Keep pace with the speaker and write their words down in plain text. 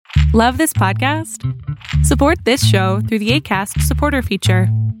Love this podcast? Support this show through the Acast supporter feature.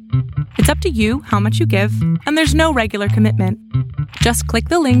 It's up to you how much you give, and there's no regular commitment. Just click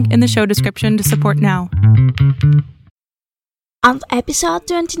the link in the show description to support now. On episode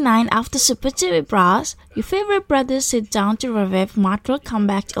 29 of the Super TV Bros, your favorite brothers sit down to revive Mortal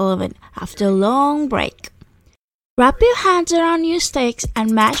Kombat 11 after a long break. Wrap your hands around your sticks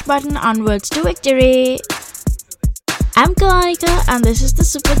and mash button onwards to victory. I'm Kalanika and this is the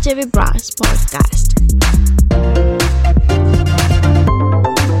Super TV Bros podcast.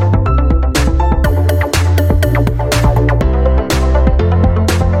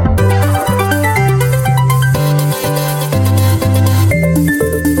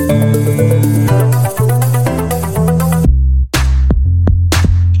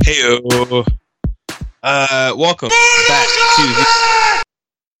 Heyo. Welcome back to the...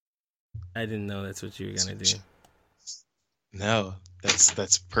 I didn't know that's what you were gonna do. No,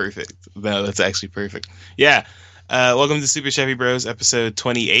 that's perfect. No, that's actually perfect. Yeah. Welcome to Super Chevy Bros episode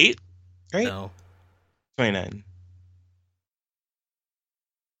 28, right? No. 29.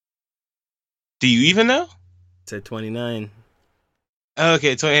 Do you even know? It said 29.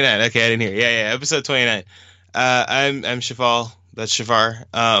 Okay, 29. Okay, I didn't hear. Yeah, episode 29. I'm Shafal. That's Shafar.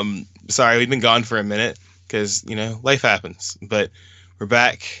 Sorry, we've been gone for a minute because, life happens. But we're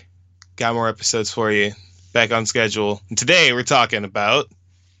back. Got more episodes for you. Back on schedule. And today we're talking about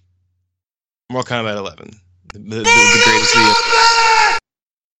Mortal Kombat 11. The greatest video.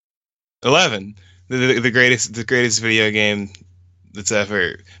 11. The greatest video game that's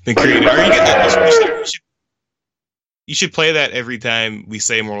ever been created. Are you getting that? You should play that every time we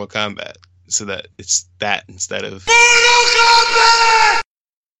say Mortal Kombat, so that it's that instead of Mortal Kombat.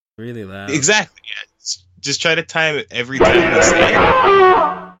 Really loud. Exactly. Yeah. Just try to time it every time we say it,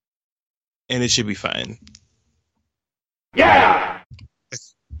 and it should be fine. Yeah.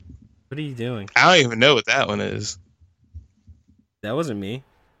 What are you doing? I don't even know what that one is. That wasn't me.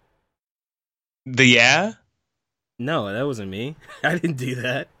 Yeah? No, that wasn't me. I didn't do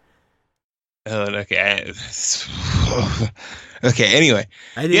that. Oh, okay. Okay. Anyway.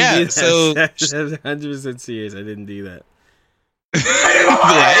 I didn't do that. So That's 100% serious. I didn't do that.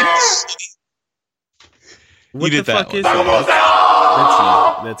 What You did the that fuck one. is that?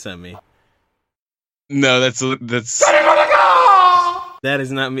 That's you. That's not me. No, that's That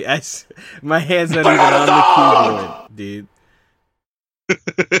is not me. My hand's not even on the keyboard, dude.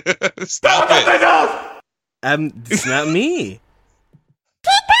 Stop it. It's not me.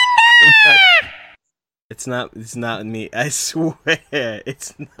 It's not me. I swear,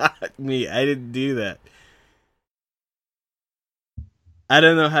 it's not me. I didn't do that. I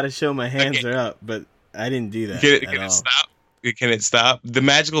don't know how to show my hands are up, but I didn't do that. Can it stop? Can it stop? The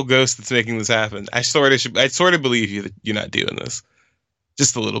magical ghost that's making this happen. I sort of believe you that you're not doing this.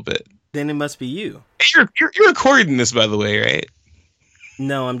 Just a little bit. Then it must be you. Hey, you're recording this, by the way, right?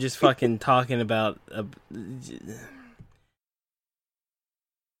 No, I'm just fucking talking about.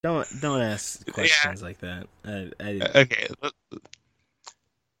 Don't ask questions like that. Okay.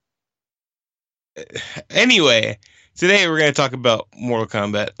 Anyway, today we're going to talk about Mortal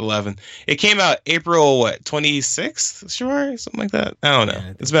Kombat 11. It came out April 26th? Sure, something like that. I don't know.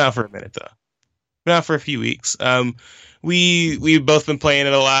 Yeah, it's been out for a minute though. Been out for a few weeks. We've both been playing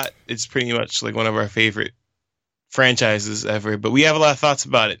it a lot. It's pretty much like one of our favorite franchises ever. But we have a lot of thoughts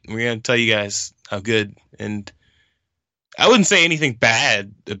about it. We're going to tell you guys how good, and I wouldn't say anything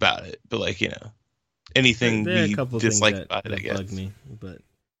bad about it, but anything there are we a couple dislike things about it, I that guess. bug me, but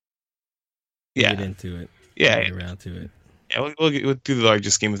Yeah. get into it. Yeah. Get around to it. Yeah, we'll do the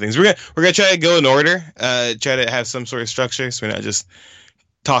largest scheme of things. We're gonna try to go in order. Try to have some sort of structure, so we're not just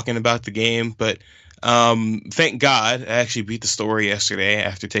talking about the game. But thank God I actually beat the story yesterday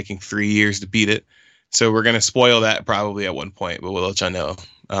after taking 3 years to beat it. So we're gonna spoil that probably at one point, but we'll let y'all know.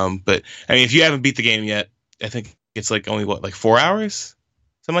 But I mean, if you haven't beat the game yet, I think it's only 4 hours,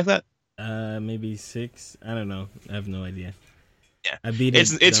 something like that. Maybe 6. I don't know. I have no idea. Yeah, I beat it.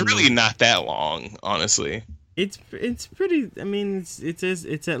 It's really not that long, honestly. It's pretty. I mean,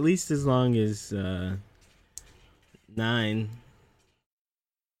 it's at least as long as 9.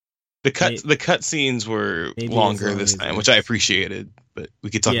 The cut scenes were maybe longer as long this as time, this. which I appreciated, but we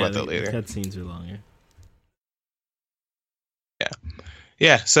could talk about that later. The cutscenes are longer.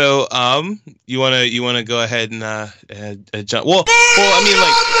 Yeah. So, you wanna go ahead and jump? Well, I mean,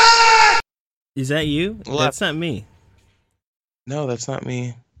 Is that you? Well, That's not me. no, that's not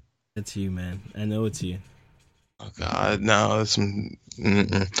me. That's you, man. I know it's you. Oh God, no. That's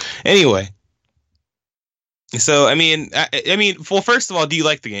anyway. So, I mean, well, first of all, do you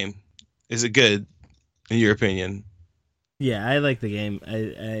like the game? Is it good, in your opinion? Yeah, I like the game.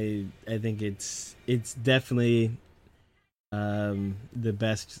 I think it's definitely the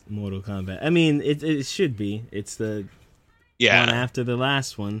best Mortal Kombat. I mean, it should be. It's the one after the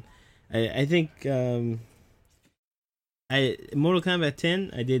last one. I think Mortal Kombat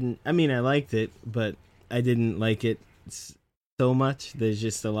 10. I liked it, but I didn't like it so much. There's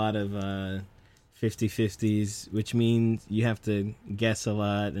just a lot of 50-50s, which means you have to guess a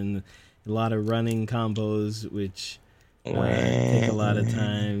lot and a lot of running combos, which take a lot of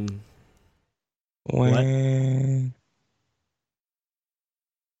time. What?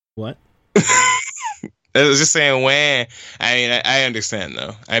 I was just saying when. I mean, I understand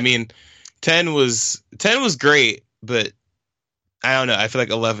though. I mean, 10 was great, but I don't know. I feel like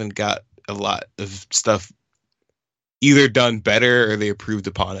 11 got a lot of stuff either done better or they improved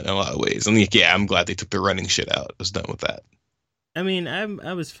upon it in a lot of ways. I'm like, yeah, I'm glad they took the running shit out. I was done with that. I mean,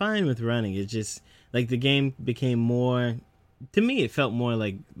 I was fine with running. It's just like the game became more. To me, it felt more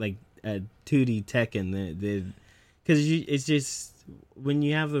like a 2D Tekken. Because it's just when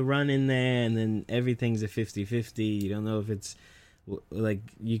you have the run in there and then everything's a 50-50. You don't know if it's like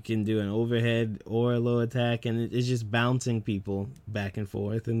you can do an overhead or a low attack, and it's just bouncing people back and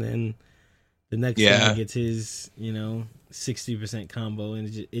forth, and then the next guy gets his 60% combo,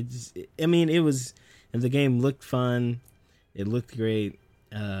 and it was, and the game looked fun, it looked great,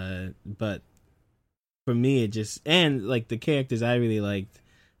 but for me it just, and like the characters I really liked,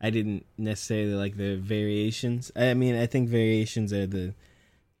 I didn't necessarily like the variations. I mean, I think variations are the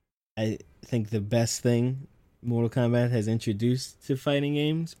best thing Mortal Kombat has introduced to fighting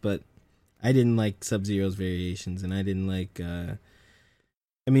games, but I didn't like Sub-Zero's variations, and I didn't like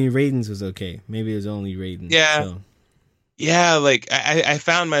Raiden's was okay. Maybe it was only Raiden. Yeah. So. Yeah, like I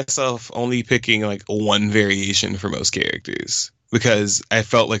found myself only picking like one variation for most characters because I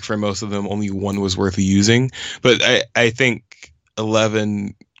felt like for most of them only one was worth using. But I think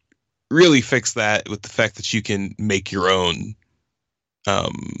 11 really fixed that with the fact that you can make your own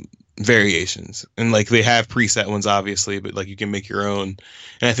variations, and like they have preset ones obviously, but like you can make your own,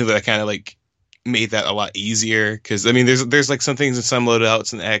 and I think that I kind of like made that a lot easier because I mean there's like some things in some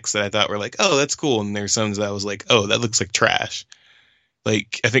loadouts in X that I thought were like, oh, that's cool, and there's some that I was like, oh, that looks like trash.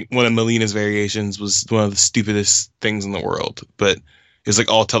 Like I think one of Melina's variations was one of the stupidest things in the world, but it was like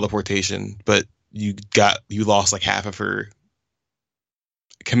all teleportation, but you lost like half of her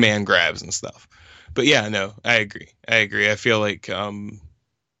command grabs and stuff. But yeah, no, I agree. I feel like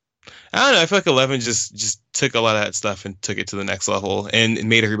I don't know. I feel like 11 just took a lot of that stuff and took it to the next level, and it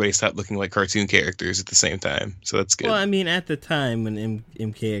made everybody stop looking like cartoon characters at the same time. So that's good. Well, I mean, at the time when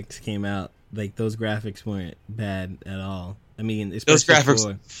MKX came out, like those graphics weren't bad at all. I mean, those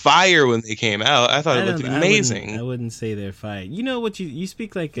graphics fire when they came out. I thought it looked amazing. I wouldn't say they're fire. You know what? You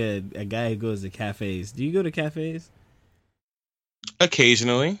speak like a guy who goes to cafes. Do you go to cafes?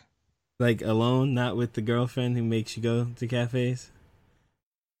 Occasionally. Like alone, not with the girlfriend who makes you go to cafes?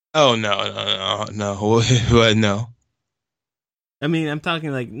 Oh, no. No. I mean, I'm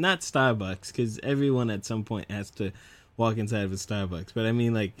talking like not Starbucks, because everyone at some point has to walk inside of a Starbucks. But I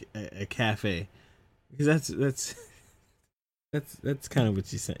mean like a cafe, because that's kind of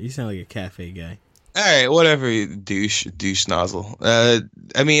what you sound. You sound like a cafe guy. All right, whatever, you douche nozzle. I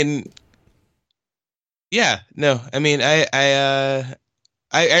mean, yeah, no. I mean, I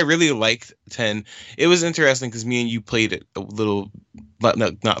really liked 10. It was interesting because me and you played it a little,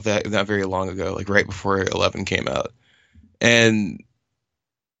 not very long ago, like right before 11 came out, and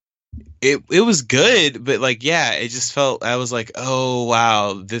it was good, but like yeah, it just felt, I was like, oh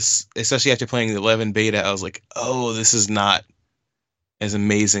wow, this, especially after playing the 11 beta, I was like, oh, this is not as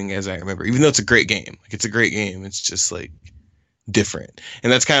amazing as I remember, even though it's a great game. Like it's a great game, it's just like different,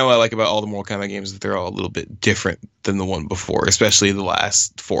 and that's kind of what I like about all the Mortal Kombat games, that they're all a little bit different than the one before, especially the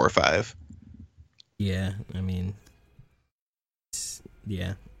last 4 or 5. Yeah, I mean, it's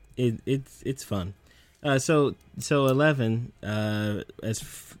fun. So 11.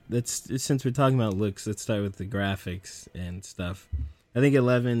 Since we're talking about looks, let's start with the graphics and stuff. I think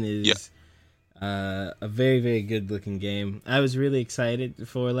 11 is a very, very good looking game. I was really excited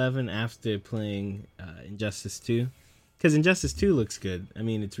for 11 after playing Injustice 2. Because Injustice 2 looks good. I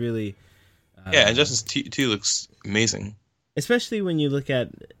mean, it's really... Injustice 2 looks amazing. Especially when you look at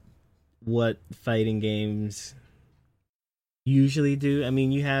what fighting games usually do. I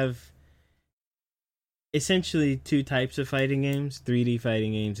mean, you have essentially 2 types of fighting games. 3D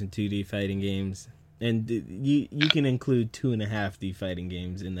fighting games and 2D fighting games. And you can include 2.5D fighting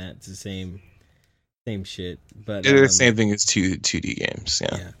games in that. It's the same shit. But they're the same thing as 2D games,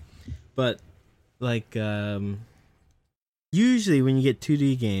 yeah. But, like... usually when you get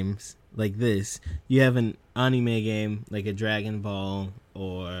 2D games, like this. You have an anime game like a Dragon Ball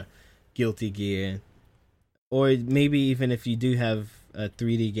or Guilty Gear, or maybe even if you do have a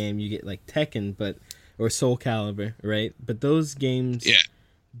 3D game, you get like Tekken, or Soul Calibur, right? But those games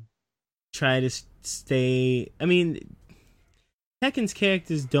try to stay. I mean, Tekken's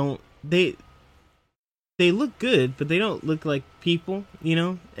characters they look good, but they don't look like people. You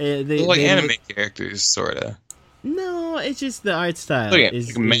know, they look like anime characters, sort of. No, it's just the art style. Like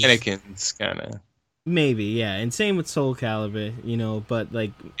mannequins, kind of. Maybe, yeah. And same with Soul Calibur, you know, but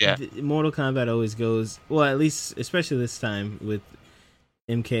like Mortal Kombat always goes, well, at least, especially this time with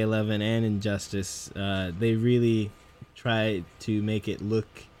MK11 and Injustice, they really try to make it look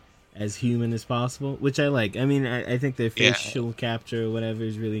as human as possible, which I like. I mean, I think their facial capture or whatever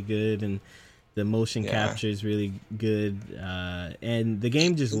is really good, and the motion capture is really good, and the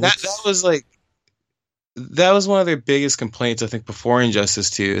game just looks... That was one of their biggest complaints, I think, before Injustice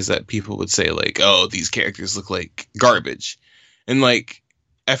 2, is that people would say, like, oh, these characters look like garbage. And, like,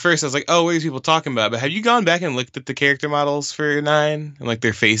 at first I was like, oh, what are these people talking about? But have you gone back and looked at the character models for 9 and, like,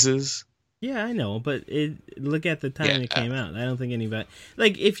 their faces? Yeah, I know, but look at the time it came out. I don't think anybody...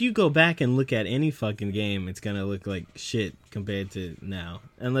 Like, if you go back and look at any fucking game, it's gonna look like shit compared to now.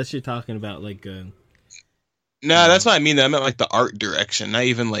 Unless you're talking about, like... No, that's what I mean. I meant, like, the art direction, not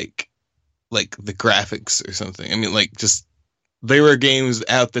even, like the graphics or something. I mean, like, just there were games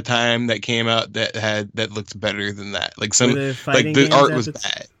at the time that came out that looked better than that. Like the art was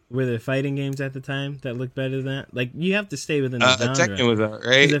bad. Were there fighting games at the time that looked better than that? Like, you have to stay within the genre. Tekken was out,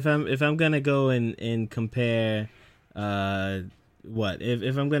 right? If I'm gonna go and compare,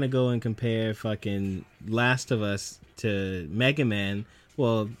 if I'm gonna go and compare fucking Last of Us to Mega Man,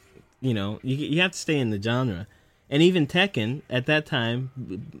 well, you know, you have to stay in the genre. And even Tekken, at that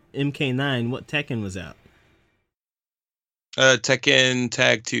time, MK9, what Tekken was out? Tekken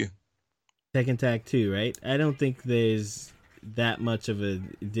Tag 2. Tekken Tag 2, right? I don't think there's that much of a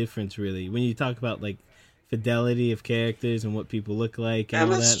difference, really. When you talk about, like, fidelity of characters and what people look like and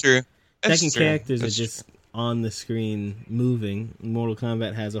all that's that. True. That's Tekken true. characters are just on the screen moving. Mortal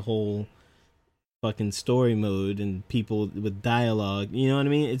Kombat has a whole fucking story mode and people with dialogue. You know what I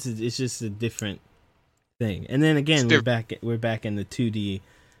mean? It's just a different thing. And then again, we're back in the 2D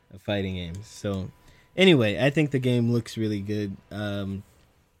fighting games. So anyway, I think the game looks really good.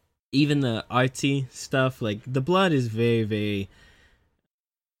 Even the artsy stuff, like the blood is very, very...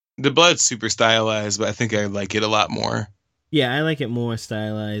 The blood's super stylized, but I think I like it a lot more. Yeah, I like it more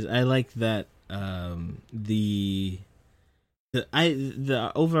stylized. I like that the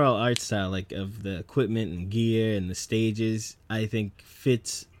overall art style, like, of the equipment and gear and the stages, I think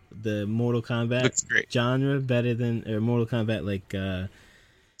fits the Mortal Kombat genre better than, or Mortal Kombat, like,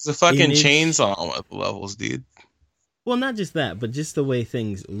 it's a fucking chainsaw on the levels, dude. Well, not just that, but just the way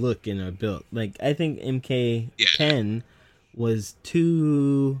things look and are built. Like, I think MK10 was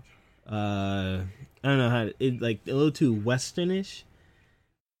too, I don't know how to, like, a little too westernish.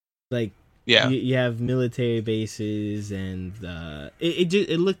 Like, you have military bases, and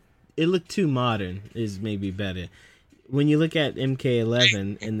it looked too modern. Is maybe better. When you look at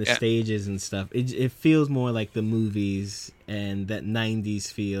MK11 and the stages and stuff, it feels more like the movies and that 90s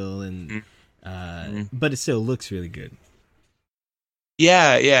feel, and but it still looks really good.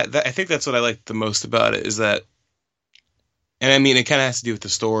 Yeah. I think that's what I like the most about it, is that, and I mean, it kind of has to do with the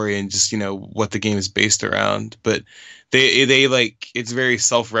story and just, you know, what the game is based around, but they like, it's very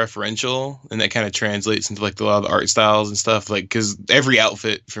self-referential, and that kind of translates into, like, a lot of the art styles and stuff, like, because every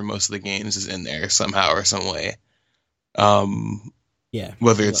outfit for most of the games is in there somehow or some way.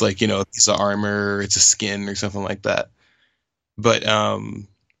 Whether it's like, you know, a piece of armor or it's a skin or something like that. But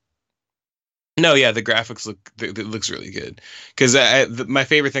no, yeah, the graphics looks really good, because my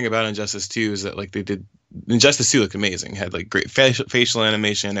favorite thing about Injustice 2 is that, like, Injustice 2 looked amazing, had, like, great facial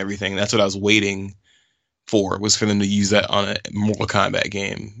animation and everything. That's what I was waiting for, was for them to use that on a Mortal Kombat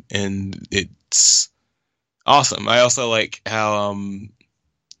game, and it's awesome. I also like how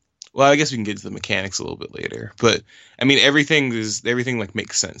well, I guess we can get to the mechanics a little bit later, but I mean, everything like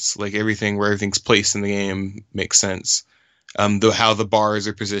makes sense. Like, everything where everything's placed in the game makes sense. How the bars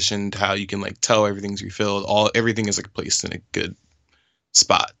are positioned, how you can, like, tell everything's refilled, everything is, like, placed in a good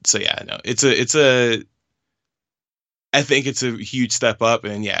spot. So yeah, no, I think it's a huge step up,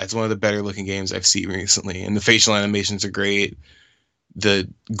 and yeah, it's one of the better looking games I've seen recently. And the facial animations are great. The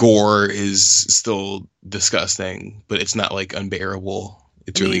gore is still disgusting, but it's not, like, unbearable.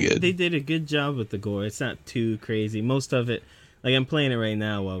 It's really good. They did a good job with the gore. It's not too crazy. Most of it, like, I'm playing it right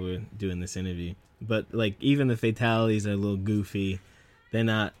now while we're doing this interview, but, like, even the fatalities are a little goofy. They're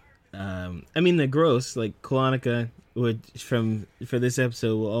not, I mean, they're gross. Like, Klonoka would for this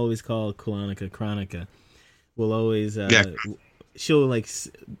episode, we'll always call Chronica. We'll always she'll like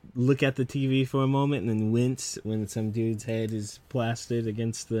look at the TV for a moment and then wince when some dude's head is plastered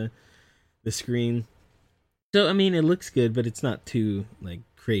against the screen. So I mean, it looks good, but it's not too like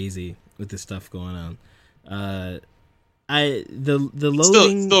crazy with the stuff going on. The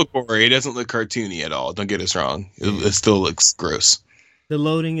loading still gory. It doesn't look cartoony at all. Don't get us wrong. It still looks gross. The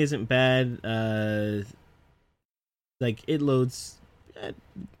loading isn't bad. Like it loads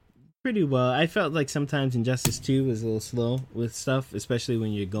pretty well. I felt like sometimes Injustice 2 was a little slow with stuff, especially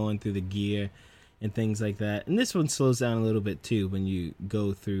when you're going through the gear and things like that. And this one slows down a little bit too when you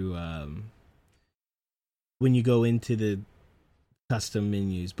go through when you go into the custom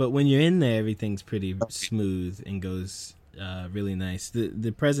menus. But when you're in there, everything's pretty smooth and goes really nice.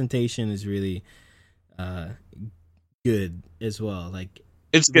 The presentation is really good as well. Like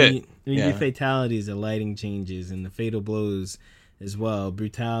it's good. When you do fatalities, the lighting changes, and the fatal blows as well,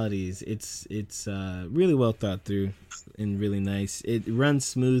 brutalities. It's really well thought through and really nice. It runs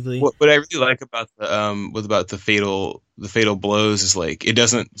smoothly. What I really like about the fatal blows is like it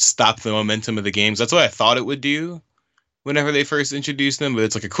doesn't stop the momentum of the games. That's what I thought it would do whenever they first introduced them, but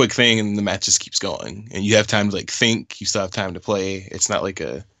it's like a quick thing and the match just keeps going, and you have time to like think. You still have time to play. It's not like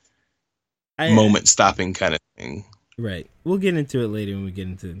a moment stopping kind of thing. Right. We'll get into it later when we get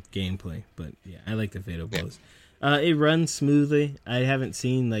into gameplay, but yeah, I like the fatal blows. It runs smoothly. I haven't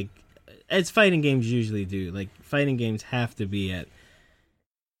seen like as fighting games usually do. Like fighting games have to be at.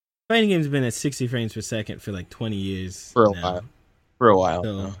 Fighting games have been at 60 frames per second for like 20 years for a now. while. For a while,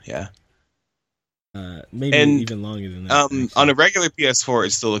 so, yeah. Maybe even longer than that. On a regular PS4,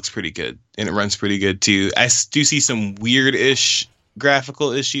 it still looks pretty good, and it runs pretty good too. I do see some weird-ish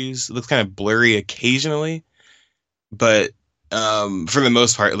graphical issues. It looks kind of blurry occasionally, but for the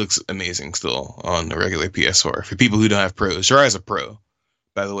most part, it looks amazing still on the regular PS4. For people who don't have pros, Shirai is a pro,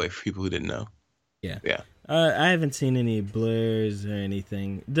 by the way. For people who didn't know, yeah. I haven't seen any blurs or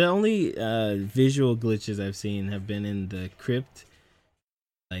anything. The only visual glitches I've seen have been in the crypt,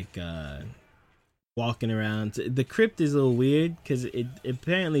 like walking around. The crypt is a little weird because it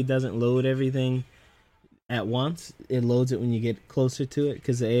apparently doesn't load everything at once. It loads it when you get closer to it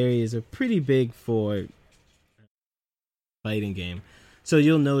because the areas are pretty big for fighting game. So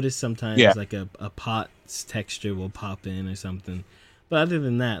you'll notice sometimes like a pot's texture will pop in or something. But other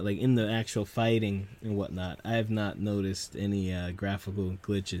than that, like in the actual fighting and whatnot, I have not noticed any graphical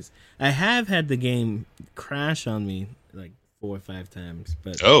glitches. I have had the game crash on me like 4 or 5 times,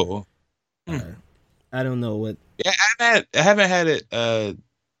 but I don't know what. Yeah, I haven't had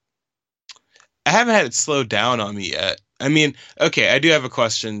it slow down on me yet. I mean, okay, I do have a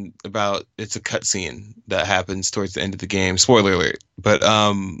question about it's a cutscene that happens towards the end of the game. Spoiler alert, but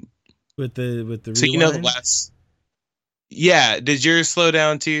with the rewind? So you know the last. Yeah, did yours slow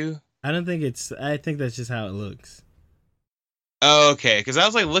down too? I don't think it's. I think that's just how it looks. Oh, okay. Because I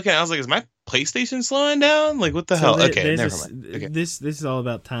was like looking, I was like, is my PlayStation slowing down? Like, what the hell? Okay, never mind. Okay. This is all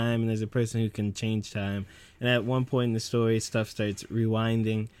about time, and there's a person who can change time. And at one point in the story, stuff starts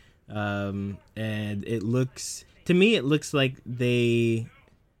rewinding, and it looks to me, it looks like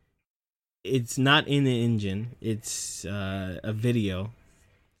it's not in the engine. It's a video.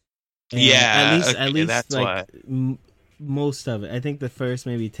 And at least that's like why. Most of it. I think the first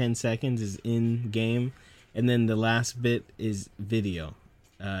maybe 10 seconds is in game, and then the last bit is video,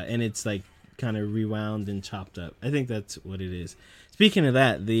 and it's like kind of rewound and chopped up. I think that's what it is. Speaking of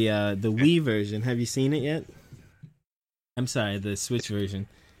that, the Wii version, have you seen it yet? I'm sorry, the Switch version.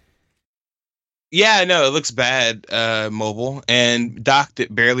 Yeah, no, it looks bad mobile, and docked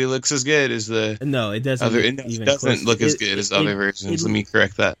it barely looks as good as the. No, it doesn't. It doesn't look as good as other versions. Let me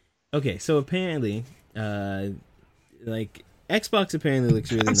correct that. Okay, so apparently, like Xbox apparently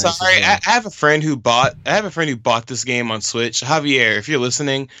looks really nice. I'm sorry, I have a friend who bought this game on Switch. Javier, if you're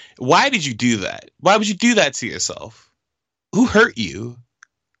listening, why did you do that? Why would you do that to yourself? Who hurt you?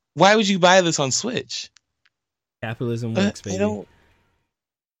 Why would you buy this on Switch? Capitalism works, baby.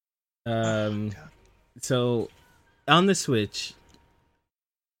 So on the Switch,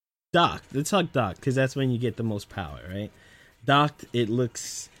 docked. Let's talk docked because that's when you get the most power, right? Docked, it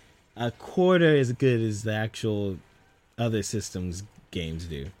looks a quarter as good as the actual other systems games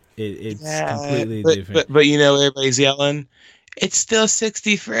do. It's completely different. But you know, everybody's yelling, it's still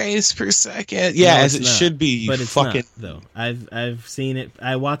 60 frames per second. Yeah, no, as it should be. But it's not, though. I've seen it.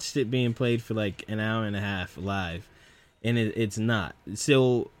 I watched it being played for like an hour and a half live, and it's not.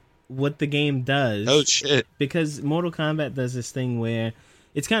 So what the game does... Oh, shit. Because Mortal Kombat does this thing where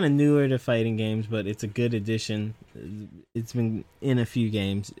it's kind of newer to fighting games, but it's a good addition. It's been in a few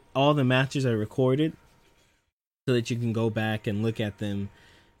games. All the matches are recorded, so that you can go back and look at them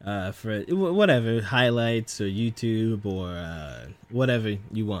for whatever highlights or YouTube or whatever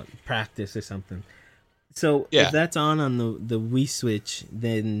you want, practice or something. So if that's on the Wii Switch,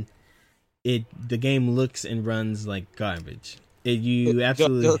 then the game looks and runs like garbage. You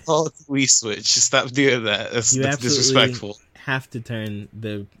absolutely don't call it Wii Switch. Stop doing that. That's disrespectful. Have to turn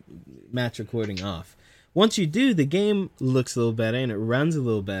the match recording off. Once you do, the game looks a little better and it runs a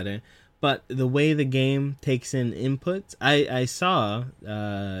little better. But the way the game takes in inputs, I saw,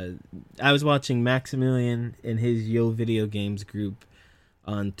 I was watching Maximilian and his Yo Video Games group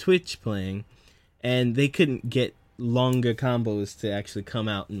on Twitch playing, and they couldn't get longer combos to actually come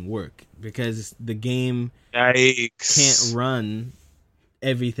out and work because the game can't run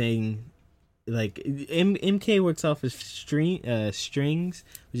everything. Like MK works off of strings,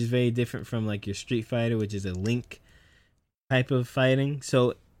 which is very different from like your Street Fighter, which is a link type of fighting.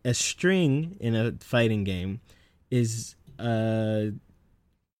 So a string in a fighting game is button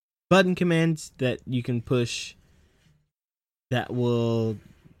commands that you can push that will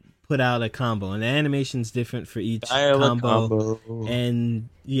put out a combo, and the animation's different for each combo. And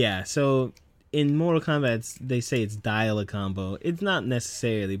yeah, so in Mortal Kombat they say it's dial a combo. It's not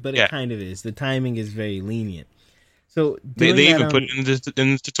necessarily, but it kind of is. The timing is very lenient. So they even put it in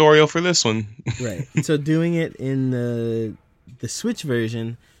the tutorial for this one. Right. So doing it in the Switch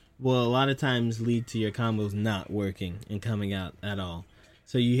version will a lot of times lead to your combos not working and coming out at all.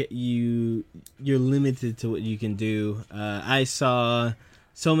 So you're limited to what you can do. I saw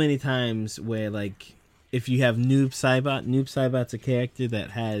so many times where, like, if you have Noob Saibot's a character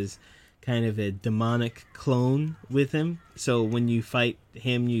that has kind of a demonic clone with him. So when you fight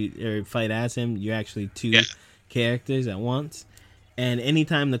him, or fight as him, you're actually two characters at once. And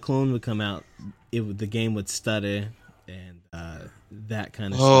anytime the clone would come out, the game would stutter and that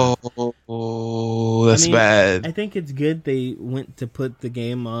kind of stuff. Oh, that's bad. I think it's good they went to put the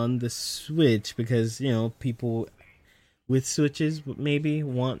game on the Switch because, people with Switches maybe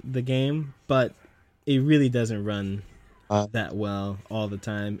want the game, but it really doesn't run that well all the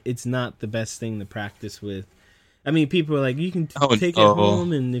time. It's not the best thing to practice with. I mean, people are like, you can take it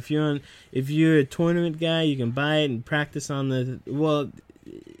home, and if you're a tournament guy, you can buy it and practice on the. Well,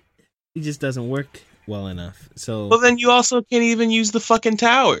 it just doesn't work well enough. So well, then you also can't even use the fucking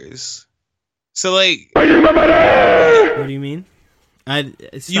towers. So like, what do you mean?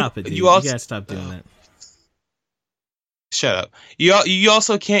 Stop it, dude. You gotta stop doing that. Shut up. You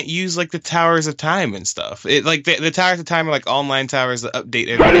also can't use like the towers of time and stuff. It like the towers of time are like online towers that update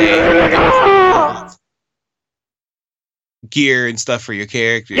every day. Gear and stuff for your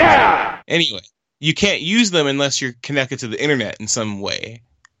characters. Yeah. Anyway, you can't use them unless you're connected to the internet in some way.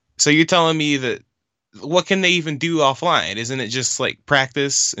 So you're telling me that what can they even do offline? Isn't it just like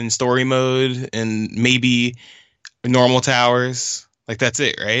practice and story mode and maybe normal towers? Like that's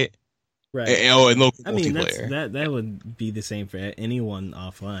it, right? Right. And local multiplayer. That would be the same for anyone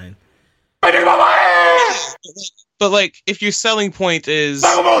offline. But like, if your selling point is you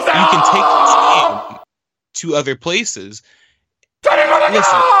can take this game to other places,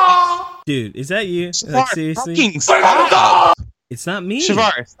 listen, dude, is that you? Shavar, like, seriously? Fucking stop. It's not me.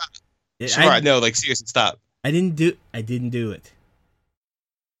 Shavar, stop. Shavar, no, like seriously, stop. I didn't do it.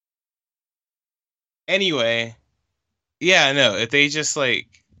 Anyway, yeah, no, if they just like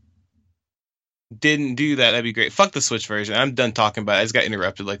didn't do that, that'd be great. Fuck the Switch version. I'm done talking about it. I just got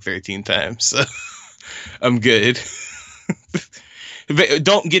interrupted like 13 times, so I'm good. But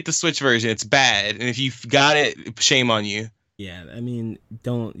don't get the Switch version. It's bad, and if you've got it, shame on you. Yeah, I mean,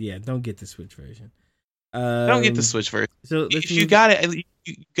 don't get the Switch version. Don't get the Switch version. So if you got it,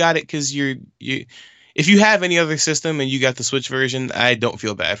 you got it because you. If you have any other system and you got the Switch version, I don't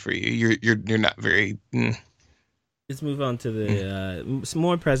feel bad for you. You're not very. Let's move on to the some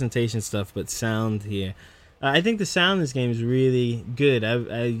more presentation stuff, but sound here. I think the sound in this game is really good.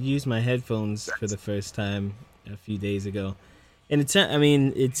 I used my headphones for the first time a few days ago, and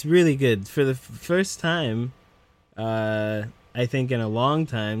it's really good. For the first time, I think in a long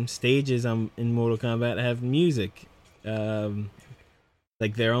time, stages in Mortal Kombat have music,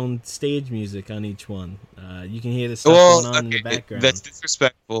 like their own stage music on each one. You can hear the stuff going on in the background. That's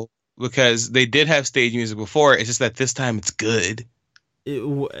disrespectful. Because they did have stage music before, it's just that this time it's good.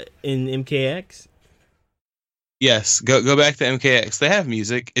 In MKX? Yes, go back to MKX. They have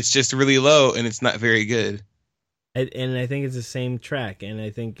music. It's just really low and it's not very good. And I think it's the same track, and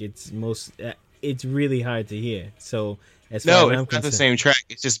I think it's really hard to hear. So as far as I'm concerned, not the same track.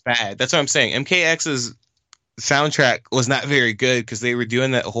 It's just bad. That's what I'm saying. MKX's soundtrack was not very good because they were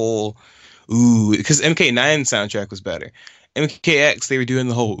doing that whole because MK9 soundtrack was better. MKX, they were doing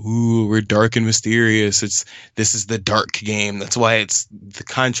the whole, ooh, we're dark and mysterious. This is the dark game. That's why the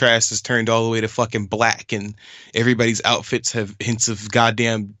contrast is turned all the way to fucking black, and everybody's outfits have hints of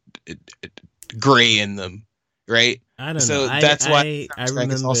goddamn gray in them, right? I don't so know. That's why I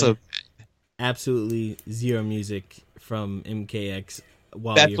remember also absolutely zero music from MKX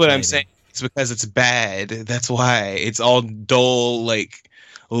while that's you're what fighting. I'm saying. It's because it's bad. That's why it's all dull, like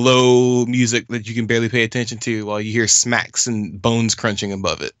low music that you can barely pay attention to while you hear smacks and bones crunching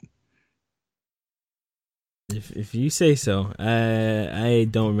above it. If you say so. I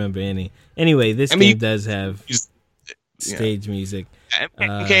don't remember any. Anyway, this game does have stage music.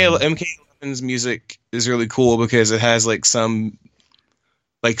 MK11's music is really cool because it has like some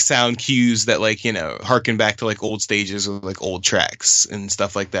like sound cues that like, you know, harken back to like old stages or like old tracks and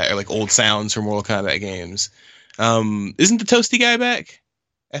stuff like that, or like old sounds from Mortal Kombat games. Isn't the Toasty guy back?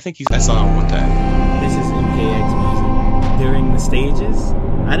 I think I saw him one time. This is MKX music during the stages.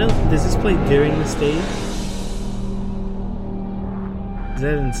 Does this play during the stage?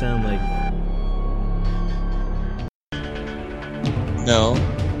 That doesn't sound like. No.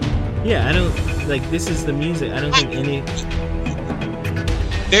 Yeah, I don't like. This is the music. I don't think any.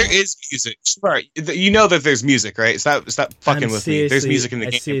 There is music. Right. You know that there's music, right? Stop fucking with me. There's music in the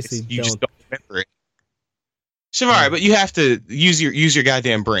game. You just don't remember it. Shavar, but you have to use your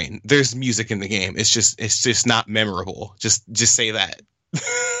goddamn brain. There's music in the game. It's just not memorable. Just say that.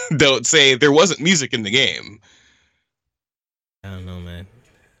 Don't say there wasn't music in the game. I don't know, man.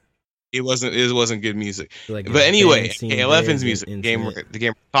 It wasn't good music. Like but anyway, K11's music, the game we're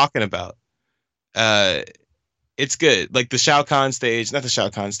talking about. It's good. Like the Shao Kahn stage, not the Shao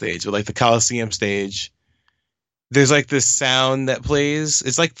Kahn stage, but like the Coliseum stage. There's like this sound that plays.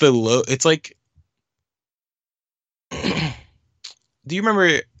 It's like it's like. Do you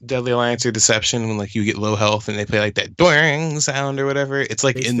remember Deadly Alliance or Deception when like you get low health and they play like that doing sound or whatever? It's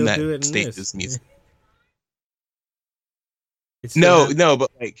like in that stage's music. No, but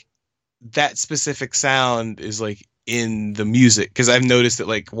like that specific sound is like in the music because I've noticed that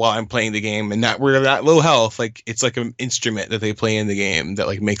like while I'm playing the game and we're not low health, like it's like an instrument that they play in the game that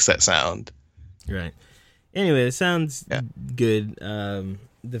like makes that sound. Right. Anyway, it sounds good. The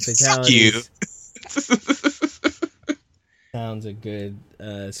fatalities. Sounds are good.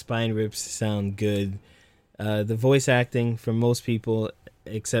 Spine rips sound good. The voice acting for most people,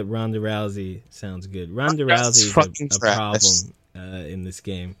 except Ronda Rousey, sounds good. Ronda Rousey is a problem in this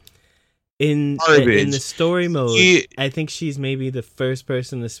game. In the story mode, I think she's maybe the first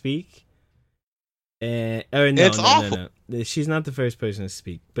person to speak. No. She's not the first person to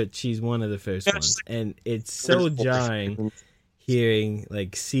speak, but she's one of the first ones. And it's so jarring hearing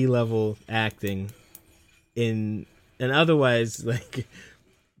like C-level acting in an otherwise like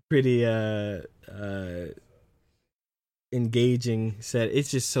pretty engaging set.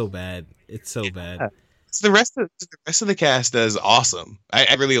 It's just so bad. It's so bad. So the rest of the cast is awesome.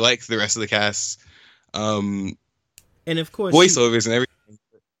 I really like the rest of the cast. And of course voiceovers and everything.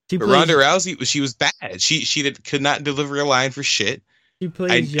 But Ronda Rousey, she was bad. She could not deliver a line for shit. She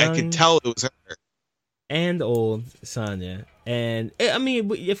plays young, I could tell it was her. And old Sonya. And I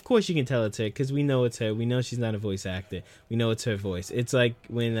mean, of course you can tell it's her because we know it's her. We know she's not a voice actor. We know it's her voice. It's like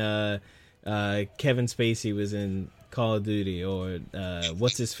when Kevin Spacey was in Call of Duty, or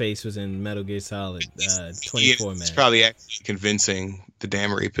what's his face was in Metal Gear Solid 24 Man. It's probably actually convincing the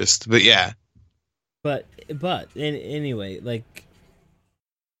damn rapist, but yeah. But anyway, like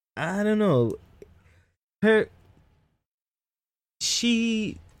I don't know, it's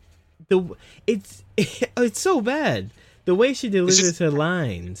so bad the way she delivers her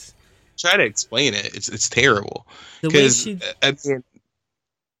lines. Try to explain it. It's terrible. Because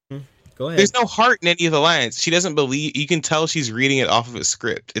Go ahead. There's no heart in any of the lines. She doesn't believe. You can tell she's reading it off of a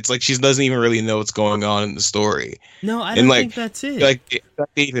script. It's like she doesn't even really know what's going on in the story. No, I don't think that's it. Like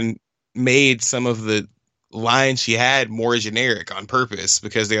they even made some of the lines she had more generic on purpose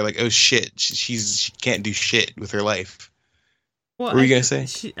because they're like, oh shit, she can't do shit with her life. What were you gonna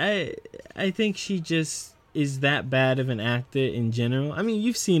say? I think she just is that bad of an actor in general. I mean,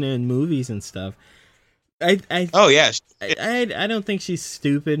 you've seen her in movies and stuff. I don't think she's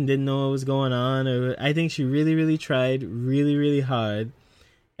stupid and didn't know what was going on. Or I think she really, really tried really, really hard,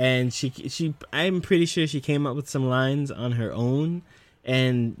 and she I'm pretty sure she came up with some lines on her own.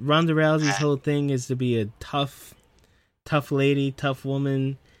 And Ronda Rousey's whole thing is to be a tough lady, tough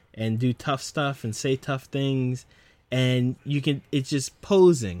woman, and do tough stuff and say tough things. And it's just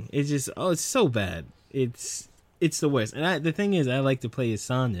posing. It's just it's so bad. It's the worst. And the thing is, I like to play as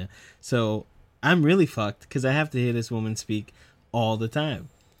Sonya, so I'm really fucked because I have to hear this woman speak all the time.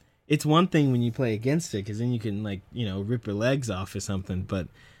 it's one thing when you play against her, because then you can, like, you know, rip her legs off or something, but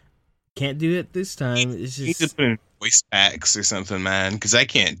can't do it this time. It's You need to just, put in voice packs or something, man, because I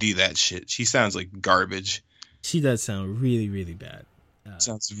can't do that shit. She sounds like garbage. she does sound really, really bad.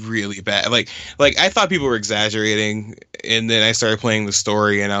 Sounds really bad. Like I thought people were exaggerating, and then I started playing the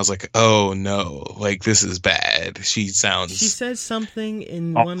story, and I was like, oh no, like this is bad. She says something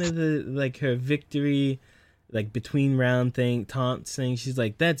in Oh. one of the, like, her victory, like, between round thing, taunts thing. She's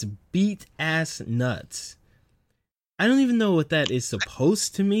like, that's beat ass nuts. I don't even know what that is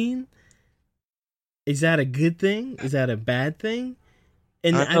supposed to mean. Is that a good thing? Is that a bad thing?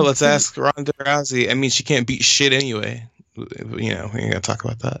 And I don't know. Let's ask Ronda Rousey. I mean, she can't beat shit anyway. You know, we ain't gonna talk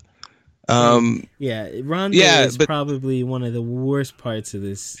about that. Yeah, Ronda is probably one of the worst parts of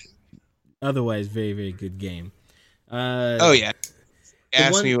this otherwise very, very good game. Oh yeah.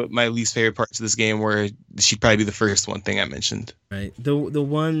 Ask me what my least favorite parts of this game were. She'd probably be the first one thing I mentioned. Right. The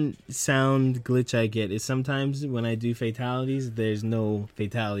one sound glitch I get is sometimes when I do fatalities, there's no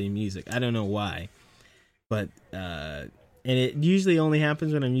fatality music. I don't know why, but and it usually only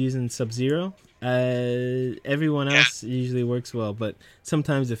happens when I'm using Sub-Zero. Everyone else usually works well, but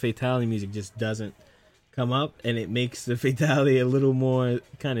sometimes the fatality music just doesn't come up, and it makes the fatality a little more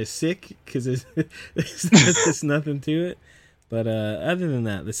kind of sick because there's just nothing to it. But other than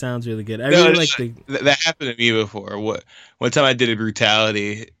that, the sound's really good. I really like that happened to me before. One time I did a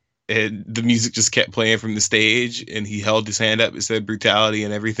brutality, and the music just kept playing from the stage, and he held his hand up, it said brutality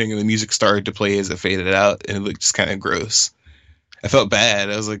and everything, and the music started to play as it faded out, and it looked just kind of gross. I felt bad.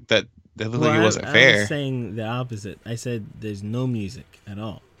 I was like, that looked like it wasn't fair. I was saying the opposite. I said there's no music at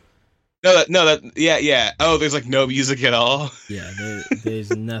all. Yeah. Oh, there's like no music at all. Yeah,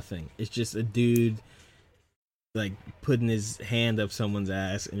 there's nothing. It's just a dude like putting his hand up someone's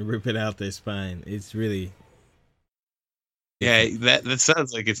ass and ripping out their spine. It's really that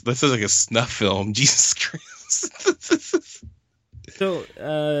sounds like a snuff film. Jesus Christ. So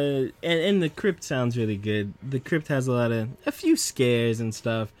and the crypt sounds really good. The crypt has a few scares and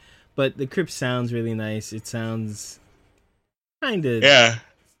stuff, but the crypt sounds really nice. It sounds kind of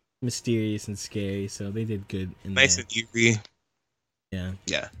mysterious and scary, so they did good in nice there. And eerie.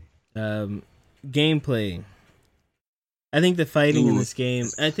 Yeah. Gameplay. I think the fighting in this game,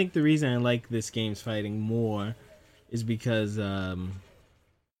 I think the reason I like this game's fighting more is because they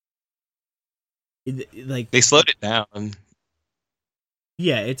slowed it down.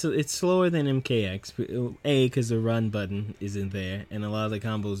 Yeah, it's slower than MKX. Because the run button isn't there, and a lot of the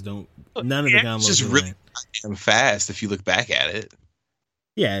combos don't. None of the combos. It's just really fast if you look back at it.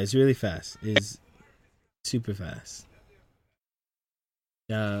 Yeah, it's really fast. It's super fast.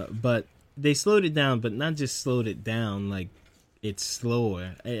 But they slowed it down, but not just slowed it down. Like it's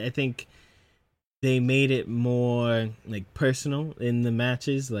slower. I think they made it more like personal in the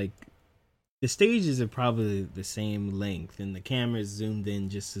matches. Like the stages are probably the same length, and the camera's zoomed in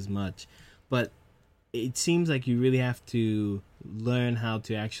just as much. But it seems like you really have to learn how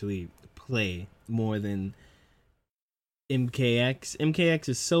to actually play more than MKX. MKX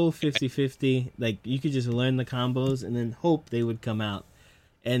is so 50-50. Like you could just learn the combos and then hope they would come out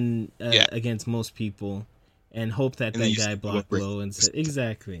and against most people, and hope that guy blocked low and said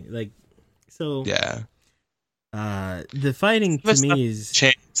exactly like so. Yeah. The fighting to me is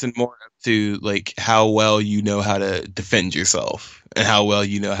chance and more up to like how well you know how to defend yourself and how well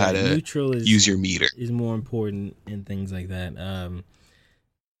you know how to use your meter is more important and things like that.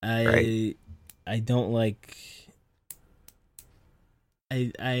 I don't like.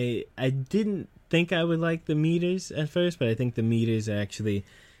 I didn't think I would like the meters at first, but I think the meters are actually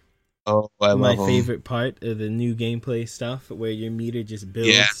my favorite part of the new gameplay stuff, where your meter just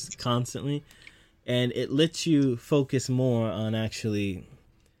builds constantly, and it lets you focus more on actually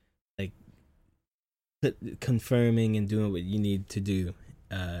like confirming and doing what you need to do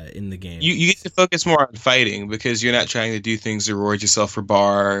in the game. You get to focus more on fighting because you're not trying to do things to reward yourself for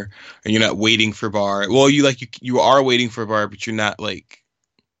bar, and you're not waiting for bar. Well, you are waiting for bar, but you're not like.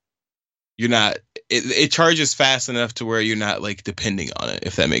 You're not. It charges fast enough to where you're not like depending on it,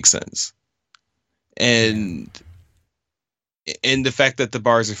 if that makes sense. And the fact that the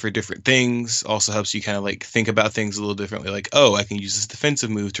bars are for different things also helps you kind of like think about things a little differently. Like, oh, I can use this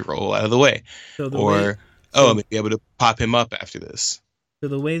defensive move to roll out of the way, I'm gonna be able to pop him up after this. So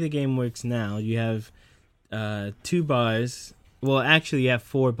the way the game works now, you have 2 bars. Well, actually, you have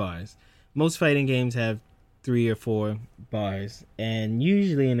 4 bars. Most fighting games have 3 or 4 bars, and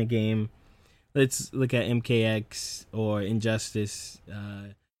usually in a game. Let's look at MKX or Injustice.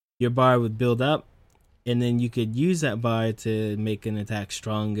 Your bar would build up, and then you could use that bar to make an attack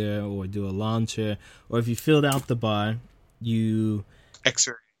stronger or do a launcher. Or if you filled out the bar, you...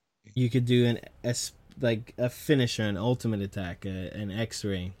 X-ray. you could do like a finisher, an ultimate attack, an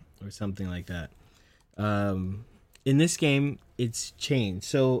X-ray or something like that. In this game, it's changed.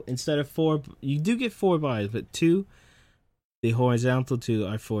 So instead of 4, you do get 4 bars, but 2, the horizontal 2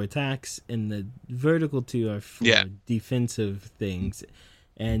 are 4 attacks, and the vertical 2 are 4 defensive things.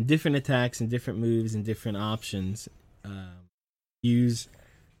 And different attacks and different moves and different options use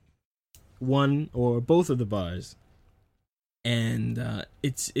one or both of the bars. And I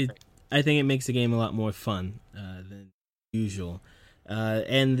think it makes the game a lot more fun than usual.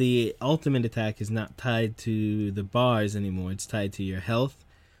 And the ultimate attack is not tied to the bars anymore. It's tied to your health.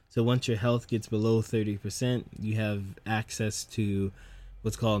 So once your health gets below 30%, you have access to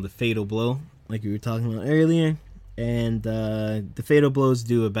what's called the Fatal Blow, like we were talking about earlier. And the Fatal Blows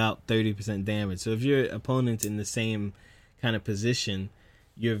do about 30% damage. So if your opponent's in the same kind of position,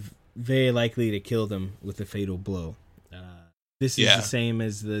 you're very likely to kill them with a Fatal Blow. This is the same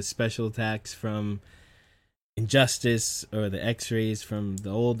as the special attacks from Injustice or the X-rays from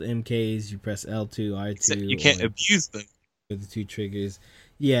the old MKs. You press L2, R2. You can't abuse them with the 2 triggers.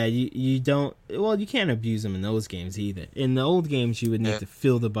 Yeah, you don't. Well, you can't abuse them in those games either. In the old games, you would need to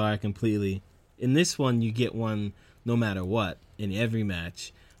fill the bar completely. In this one, you get one no matter what in every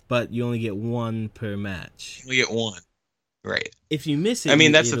match, but you only get 1 per match. You get 1, right? If you miss it, I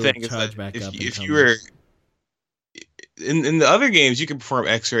mean, that's the thing. Is that if you were in the other games, you can perform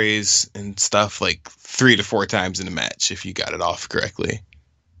X-rays and stuff like 3 to 4 times in a match if you got it off correctly.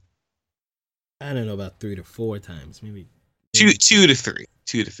 I don't know about 3 to 4 times, maybe 2 to 3.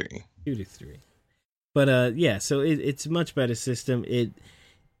 2 to 3. 2 to 3. But yeah, so it's a much better system.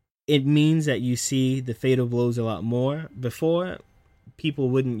 It means that you see the Fatal Blows a lot more. Before, people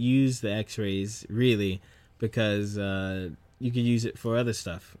wouldn't use the X-rays really because you could use it for other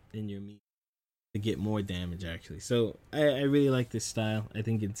stuff in your meat to get more damage actually. So I really like this style. I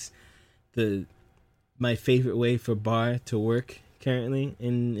think it's my favorite way for bar to work currently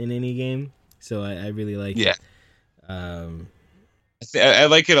in any game. So I really like it. I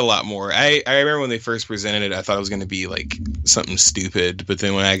like it a lot more. I remember when they first presented it, I thought it was going to be like something stupid, but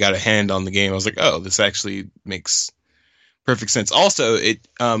then when I got a hand on the game, I was like, oh, this actually makes perfect sense. Also,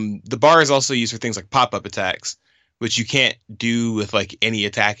 the bar is also used for things like pop-up attacks, which you can't do with like any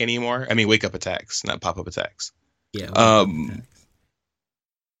attack anymore. I mean, wake-up attacks, not pop-up attacks. Yeah.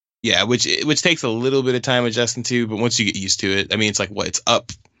 Yeah, which takes a little bit of time adjusting to, but once you get used to it, I mean, it's like it's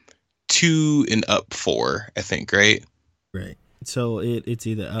up 2 and up 4, I think, right? Right. So it's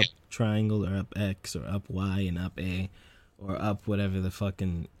either up triangle or up X or up Y and up A or up whatever the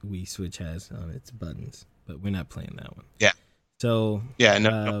fucking Wii Switch has on its buttons. But we're not playing that one. Yeah. So yeah,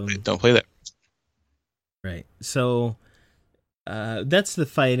 no, don't play that. Right. So that's the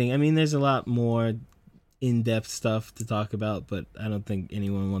fighting. I mean, there's a lot more in-depth stuff to talk about, but I don't think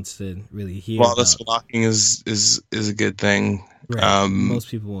anyone wants to really hear. Well, the blocking is a good thing. Right.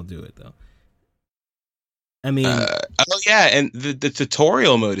 Most people won't do it though. I mean, and the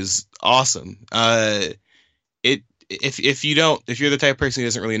tutorial mode is awesome. If you're the type of person who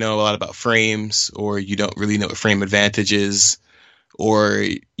doesn't really know a lot about frames, or you don't really know what frame advantage is, or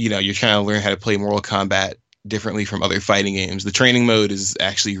you're trying to learn how to play Mortal Kombat differently from other fighting games, the training mode is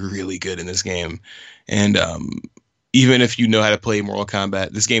actually really good in this game. And even if you know how to play Mortal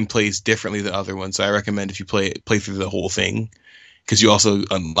Kombat, this game plays differently than other ones. So I recommend if you play through the whole thing, because you also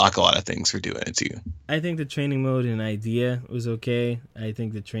unlock a lot of things for doing it too. I think the training mode in Idea was okay. I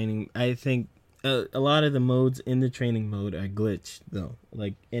think a lot of the modes in the training mode are glitched though.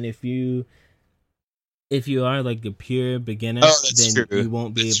 Like, and if you are like a pure beginner, then you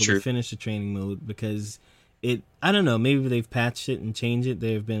won't be able to finish the training mode because I don't know, maybe they've patched it and changed it.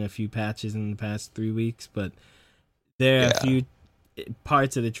 There have been a few patches in the past 3 weeks, but there are a few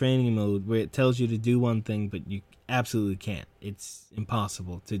parts of the training mode where it tells you to do one thing, but you absolutely can't. It's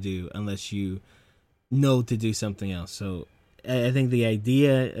impossible to do unless you know to do something else. So I think the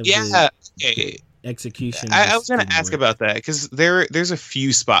idea of the execution. I was going to ask about that because there's a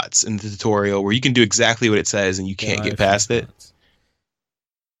few spots in the tutorial where you can do exactly what it says and you can't get past it.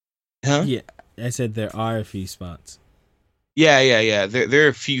 Huh? Yeah, I said there are a few spots. Yeah. There are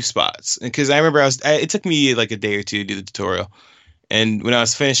a few spots because I remember it took me like a day or two to do the tutorial. And when I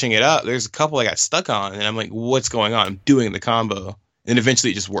was finishing it up, there's a couple I got stuck on, and I'm like, what's going on? I'm doing the combo. And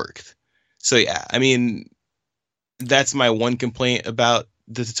eventually it just worked. So, yeah, I mean, that's my one complaint about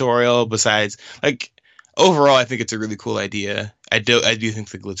the tutorial. Besides, like, overall, I think it's a really cool idea. I do think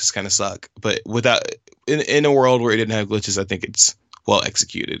the glitches kind of suck. But in a world where it didn't have glitches, I think it's well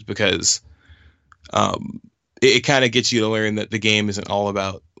executed because it kind of gets you to learn that the game isn't all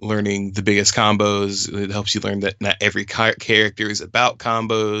about learning the biggest combos. It helps you learn that not every character is about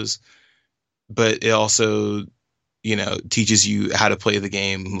combos, but it also, teaches you how to play the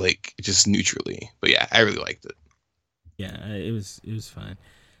game like just neutrally. But yeah, I really liked it. Yeah, it was fine.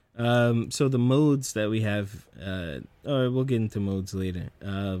 So the modes that we have, or we'll get into modes later.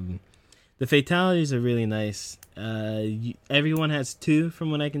 The fatalities are really nice. Everyone has 2,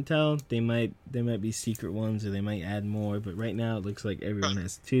 from what I can tell. There might be secret ones, or they might add more. But right now, it looks like everyone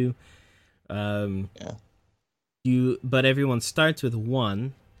has 2. Yeah. But everyone starts with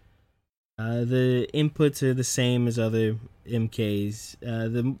 1. The inputs are the same as other MKs.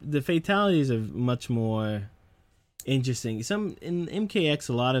 The fatalities are much more interesting. Some in MKX,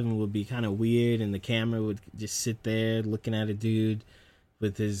 a lot of them would be kind of weird, and the camera would just sit there looking at a dude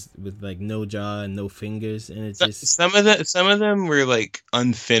with like no jaw and no fingers, and it's just some of them were like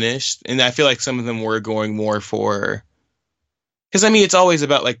unfinished, and I feel like some of them were going more for, because I mean it's always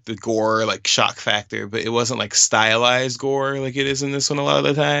about like the gore, like shock factor, but it wasn't like stylized gore like it is in this one a lot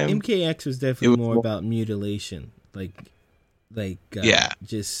of the time. MKX was definitely more about mutilation, like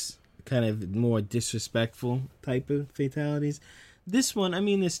just kind of more disrespectful type of fatalities. This one, I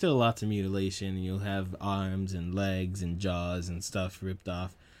mean, there's still lots of mutilation. You'll have arms and legs and jaws and stuff ripped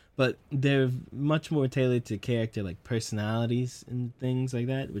off, but they're much more tailored to character, like personalities and things like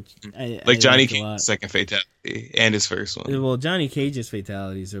that. Which like Johnny Cage's second fatality and his first one. Well, Johnny Cage's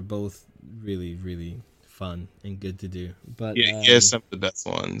fatalities are both really, really fun and good to do. But yeah, he has some of the best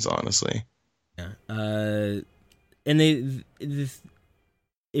ones, honestly. Yeah, and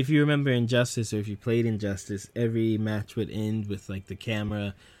if you remember Injustice, or if you played Injustice, every match would end with like the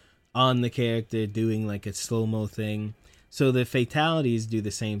camera on the character doing like a slow-mo thing. So the fatalities do the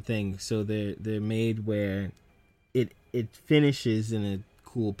same thing. So they're made where it finishes in a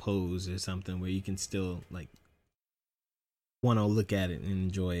cool pose or something where you can still like want to look at it and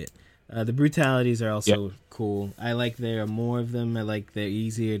enjoy it. The brutalities are also cool. I like there are more of them. I like they're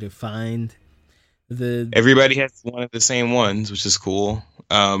easier to find. Everybody has one of the same ones, which is cool.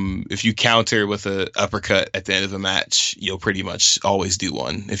 If you counter with a uppercut at the end of a match, you'll pretty much always do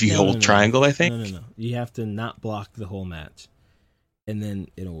one. If you hold triangle, I think. No. You have to not block the whole match, and then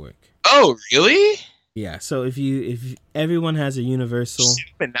it'll work. Oh, really? Yeah. So if everyone has a universal,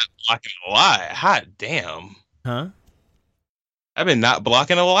 I've been not blocking a lot. Hot damn. Huh? I've been not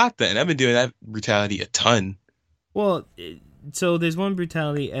blocking a lot. Then I've been doing that brutality a ton. Well, so there's one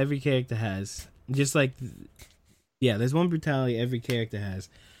brutality every character has. Just like, yeah, there's one brutality every character has,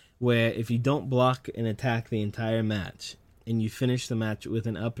 where if you don't block and attack the entire match, and you finish the match with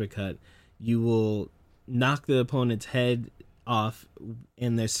an uppercut, you will knock the opponent's head off,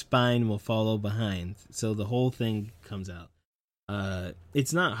 and their spine will follow behind. So the whole thing comes out.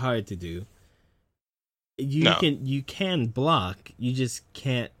 It's not hard to do. You can block, you just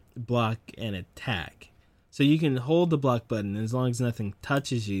can't block and attack. So you can hold the block button, and as long as nothing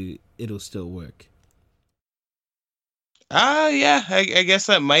touches you, it'll still work. Yeah, I guess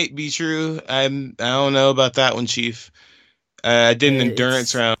that might be true. I don't know about that one, Chief. I did an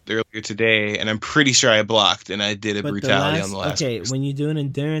endurance round earlier today, and I'm pretty sure I blocked, and I did a brutality on the last. Okay, when you do an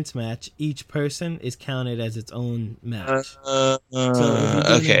endurance match, each person is counted as its own match. So if you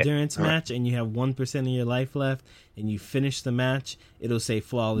do an endurance match and you have 1% of your life left, and you finish the match, it'll say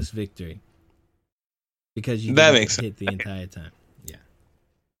flawless victory. Because you didn't hit the entire time. Yeah.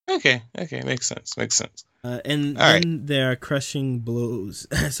 Okay, makes sense. And then there are crushing blows.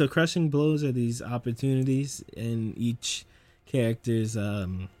 So crushing blows are these opportunities in each character's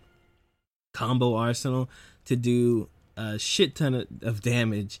combo arsenal to do a shit ton of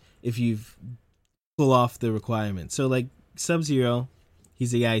damage if you pull off the requirement. So like Sub-Zero,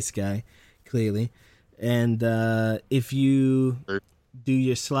 he's the ice guy, clearly. And if you do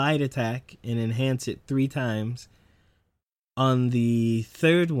your slide attack and enhance it 3 times, on the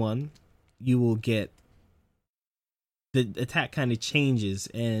third one, you will get the attack kind of changes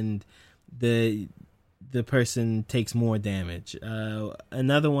and the person takes more damage.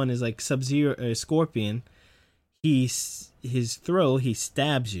 Another one is like Sub-Zero or Scorpion. His throw, he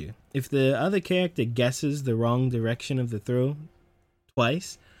stabs you. If the other character guesses the wrong direction of the throw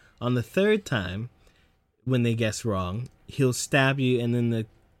twice, on the third time, when they guess wrong, he'll stab you, and then the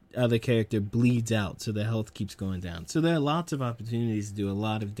other character bleeds out, so the health keeps going down. So there are lots of opportunities to do a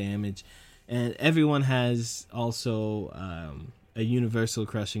lot of damage, and everyone has also a universal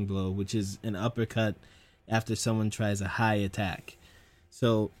crushing blow, which is an uppercut after someone tries a high attack.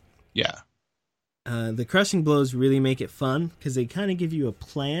 So yeah, the crushing blows really make it fun because they kind of give you a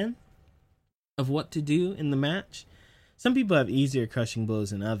plan of what to do in the match. Some people have easier crushing blows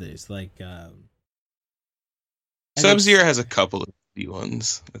than others, like Sub-Zero has a couple of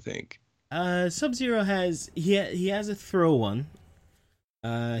ones, I think. Sub-Zero has he has a throw one.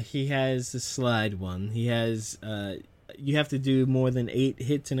 He has the slide one. He has you have to do more than 8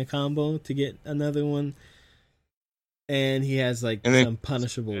 hits in a combo to get another one. And he has like some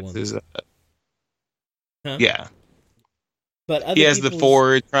punishable ones. Huh? Yeah. But he has the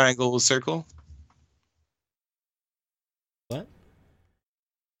forward triangle circle. What?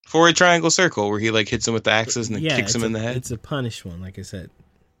 Forward triangle circle where he like hits him with the axes and then kicks him in the head. It's a punish one, like I said.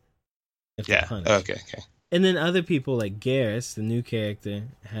 Yeah. Okay. And then other people like Garrus, the new character,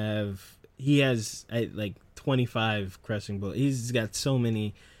 he has like 25 crushing blows. He's got so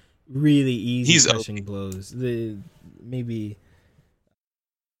many really easy crushing blows.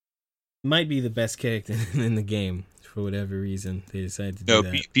 Might be the best character in the game for whatever reason they decided to do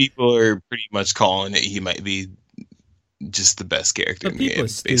that. People are pretty much calling it. He might be just the best character in the game. People are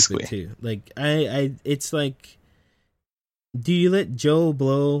stupid too. Like it's like, do you let Joe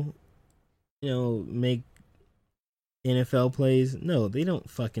Blow, make NFL plays? No, they don't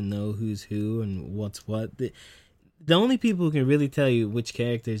fucking know who's who and what's what. The only people who can really tell you which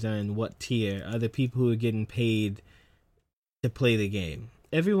characters are in what tier are the people who are getting paid to play the game.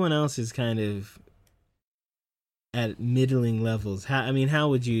 Everyone else is kind of at middling levels. How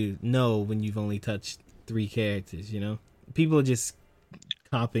would you know when you've only touched 3 characters, People are just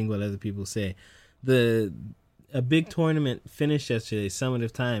copying what other people say. A big tournament finished yesterday, Summit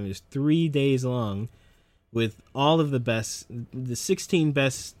of Time. It was 3 days long with all of the 16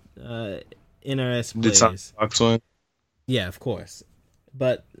 best NRS players. Did Fox win? Yeah, of course.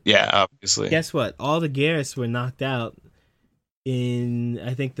 But yeah, obviously. Guess what? All the Garrus were knocked out in,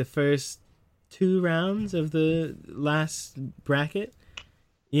 I think, the first 2 rounds of the last bracket.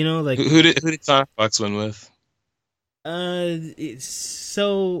 Like who did Sonic Fox win with?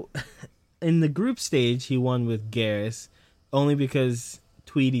 So in the group stage, he won with Garrus, only because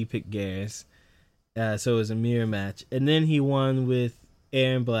Tweety picked Garrus. So it was a mirror match, and then he won with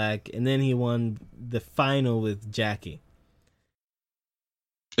Aaron Black, and then he won the final with Jackie.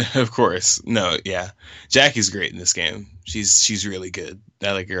 Of course. No, yeah. Jackie's great in this game. She's really good.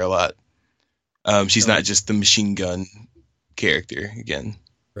 I like her a lot. She's not just the machine gun character again.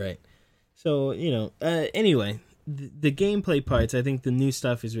 Right. So, anyway, the gameplay parts, I think the new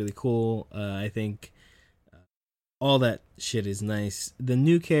stuff is really cool. I think all that shit is nice. The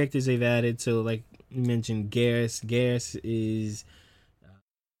new characters they've added, so like you mentioned Garrus. Garrus is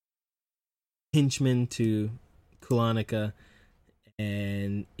henchman to Kulonica.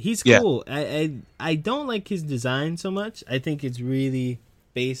 And he's cool. Yeah. I don't like his design so much. I think it's really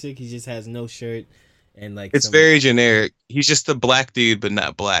basic. He just has no shirt and like it's very generic. He's just a black dude, but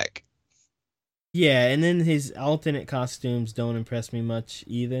not black. Yeah, and then his alternate costumes don't impress me much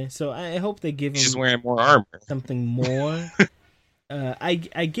either. So I hope they give him just wearing more armor, something more. I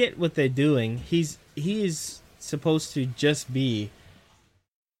get what they're doing. He is supposed to just be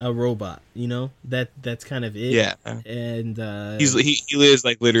a robot, that's kind of it. Yeah, and he is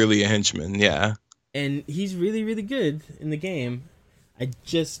like literally a henchman. Yeah, and he's really really good in the game. I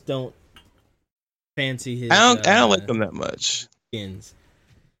just don't fancy his. I don't like him that much. Skins.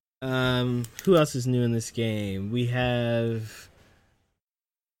 Who else is new in this game? We have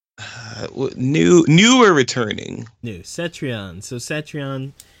new or returning. New Cetrion. So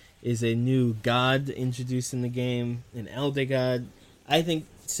Cetrion is a new god introduced in the game, an elder god. I think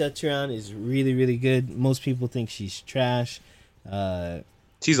Cetrion is really, really good. Most people think she's trash.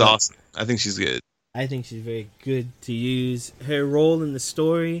 She's awesome. I think she's good. I think she's very good to use. Her role in the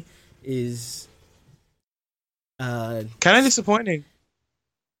story is kind of disappointing.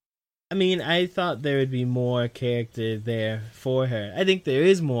 I thought there would be more character there for her. I think there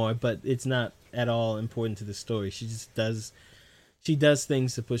is more, but it's not at all important to the story. She just does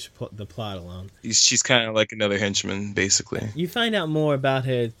things to push the plot along. She's kind of like another henchman, basically. You find out more about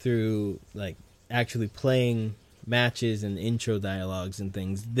her through like actually playing matches and intro dialogues and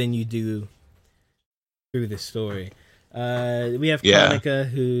things than you do through the story. We have Kulonica,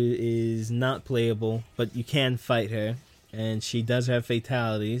 who is not playable, but you can fight her, and she does have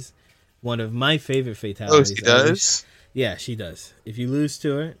fatalities. One of my favorite fatalities. Oh, she does? Yeah, she does. If you lose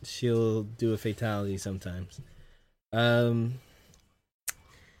to her, she'll do a fatality sometimes.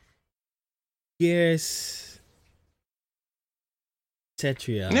 Yes.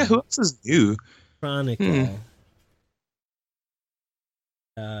 Cetrion. Yeah, who else is new? Chronicle.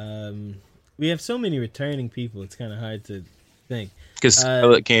 We have so many returning people, it's kind of hard to think. Because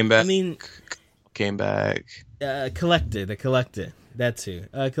Scarlet came back. Came back. Collector. That's who.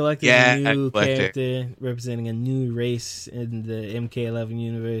 Collector is a new character representing a new race in the MK11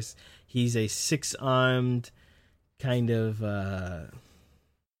 universe. He's a 6-armed kind of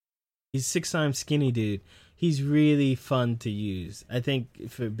he's 6 times skinny dude. He's really fun to use. I think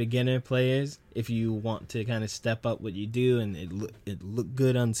for beginner players, if you want to kind of step up what you do and it look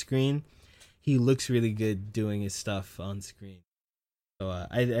good on screen, he looks really good doing his stuff on screen. So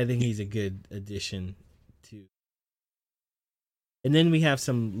I think he's a good addition to. And then we have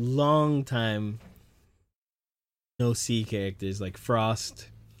some long time no see characters like Frost.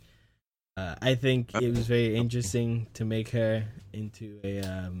 I think it was very interesting to make her into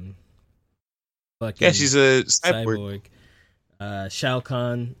a she's a cyborg. Shao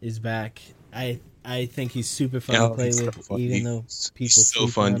Kahn is back. I think he's super fun to play with, even though people so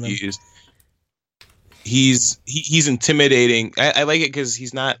fun to use. He's intimidating. I like it because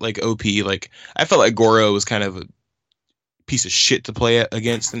he's not like OP. Like I felt like Goro was kind of a piece of shit to play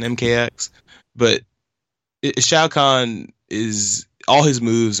against in MKX, but Shao Kahn is all his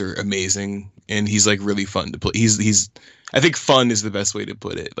moves are amazing, and he's like really fun to play. He's I think fun is the best way to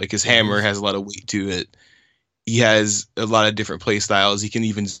put it. Like his hammer has a lot of weight to it. He has a lot of different play styles. He can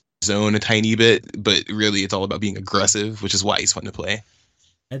even zone a tiny bit, but really it's all about being aggressive, which is why he's fun to play.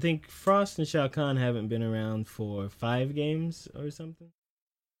 I think Frost and Shao Kahn haven't been around for 5 games or something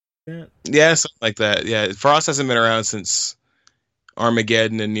like that. Yeah, something like that. Yeah, Frost hasn't been around since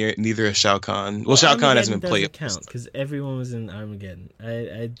Armageddon, and neither has Shao Kahn. Well, Shao Kahn hasn't been played. Count because everyone was in Armageddon.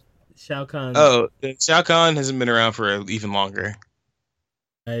 Shao Kahn. Oh, Shao Kahn hasn't been around for even longer.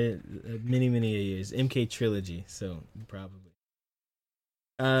 Many years. MK Trilogy, so probably.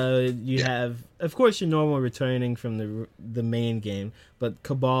 You have, of course, your normal returning from the main game, but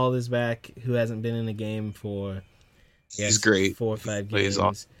Cabal is back, who hasn't been in a game for he's great 4 or 5 games.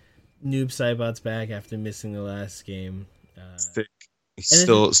 Awesome. Noob Saibot's back after missing the last game. He's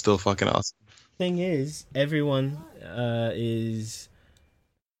still fucking awesome. Thing is, everyone is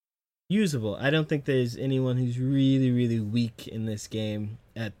usable. I don't think there's anyone who's really weak in this game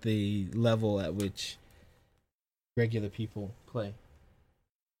at the level at which regular people play.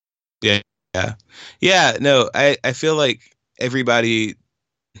 Yeah. No, I feel like everybody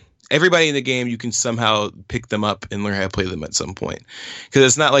in the game, you can somehow pick them up and learn how to play them at some point. Because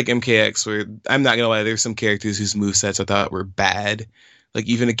it's not like MKX, where I'm not gonna lie, there's some characters whose movesets I thought were bad. Like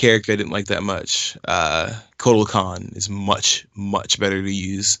even a character I didn't like that much. Kotal Khan is much better to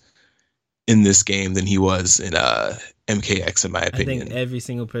use in this game than he was in MKX, in my opinion. I think every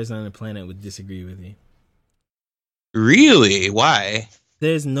single person on the planet would disagree with you. Really? Why?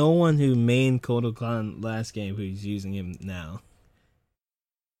 There's no one who mained Kotal Khan last game who's using him now.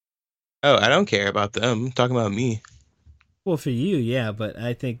 Oh, I don't care about them. I'm talking about me. Well, for you, yeah, but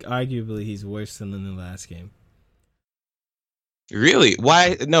I think arguably he's worse than in the last game. Really?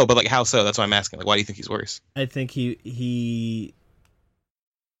 Why? No, but like how so? That's why I'm asking. Like, why do you think he's worse? I think he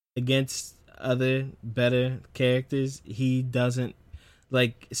against other better characters, he doesn't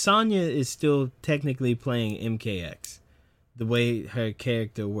like Sonya is still technically playing MKX. The way her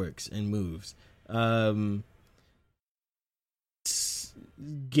character works and moves.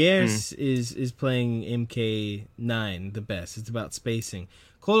 Geras is playing MK9 the best. It's about spacing.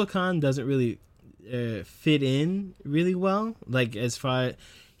 Kotal Khan doesn't really fit in really well. Like as far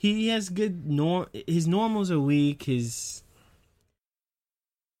he has good his normals are weak. His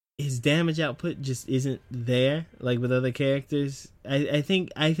damage output just isn't there like with other characters. I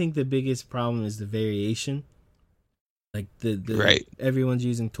think the biggest problem is the variation. Like the right. Everyone's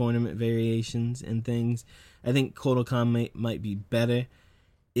using tournament variations and things. I think Kotal Khan might be better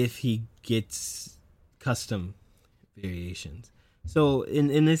if he gets custom variations. So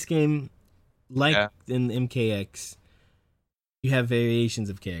in this game, like in MKX, you have variations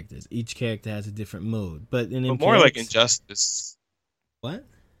of characters. Each character has a different mode. But in MKX, more like Injustice. What?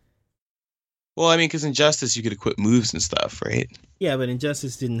 Well, I mean, because Injustice you could equip moves and stuff, right? Yeah, but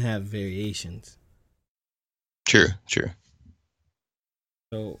Injustice didn't have variations. True.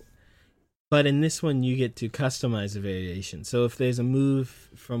 So, but in this one, you get to customize the variation. So if there's a move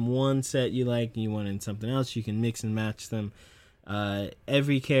from one set you like and you want in something else, you can mix and match them.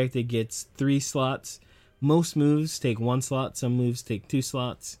 Every character gets 3 slots. Most moves take 1 slot. Some moves take 2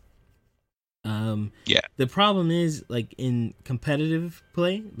 slots. The problem is, like in competitive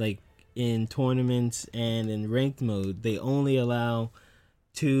play, like in tournaments and in ranked mode, they only allow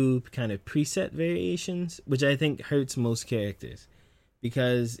 2 kind of preset variations, which I think hurts most characters.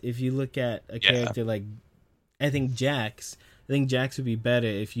 Because if you look at a character like, I think Jax would be better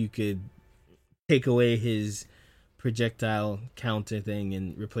if you could take away his projectile counter thing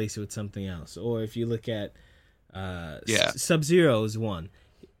and replace it with something else. Or if you look at Sub-Zero is one.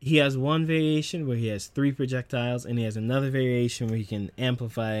 He has one variation where he has 3 projectiles, and he has another variation where he can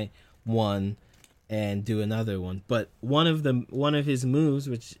amplify 1 and do another one. But one of his moves,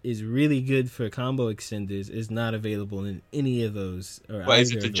 which is really good for combo extenders, is not available in any of those. Or Why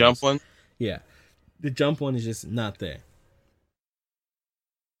is it the jump one? Yeah, the jump one is just not there.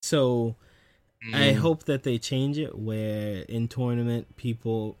 So I hope that they change it where in tournament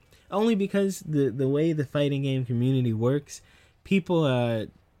people, only because the way the fighting game community works, people are,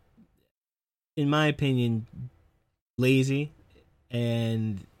 in my opinion, lazy,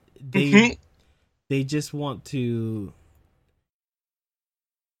 and they just want to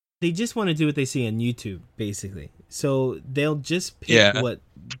do what they see on YouTube, basically. So they'll just pick what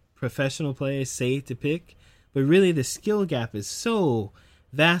professional players say to pick, but really the skill gap is so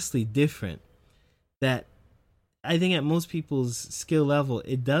vastly different that I think at most people's skill level,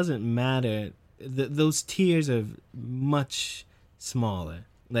 it doesn't matter. Those tiers are much smaller.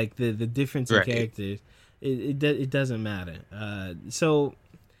 Like the difference in characters, it doesn't matter. So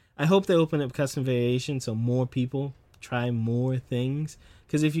I hope they open up custom variation so more people try more things.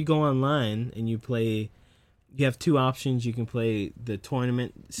 Because if you go online and you play, you have two options. You can play the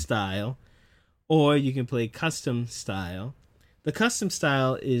tournament style, or you can play custom style. The custom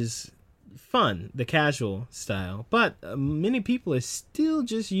style is fun, the casual style, but many people are still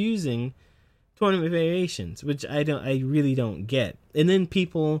just using tournament variations, which I really don't get. And then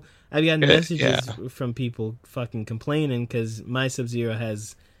I've gotten messages from people fucking complaining because my Sub-Zero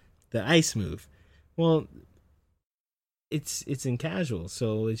has the ice move. Well, it's in casual,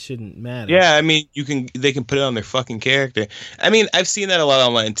 so it shouldn't matter. Yeah, I mean, they can put it on their fucking character. I mean, I've seen that a lot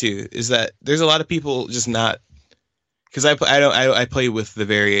online too. Is that there's a lot of people just not, because I play with the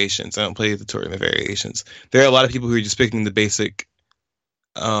variations. I don't play the tournament variations. There are a lot of people who are just picking the basic.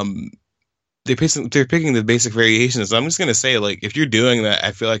 They're picking the basic variations. So I'm just gonna say, like, if you're doing that,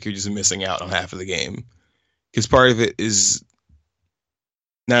 I feel like you're just missing out on half of the game, because part of it is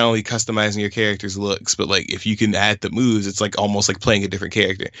not only customizing your character's looks, but like if you can add the moves, it's like almost like playing a different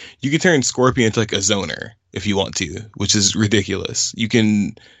character. You can turn Scorpion into like a zoner if you want to, which is ridiculous. You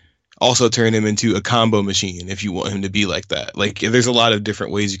can also turn him into a combo machine if you want him to be like that. Like, there's a lot of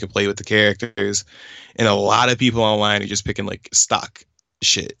different ways you can play with the characters, and a lot of people online are just picking like stock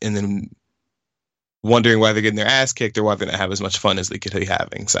shit and then wondering why they're getting their ass kicked or why they don't have as much fun as they could be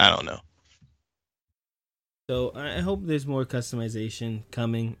having. So I don't know. So I hope there's more customization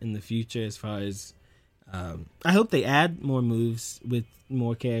coming in the future. As far as I hope they add more moves with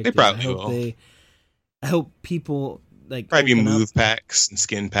more characters. They probably will. I hope people like probably move packs and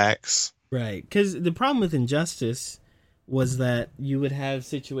skin packs. Right, because the problem with Injustice was that you would have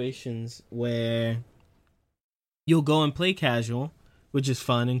situations where you'll go and play casual, which is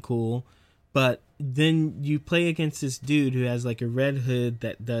fun and cool, but then you play against this dude who has like a red hood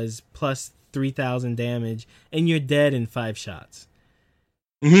that does plus 3,000 damage, and you're dead in 5 shots.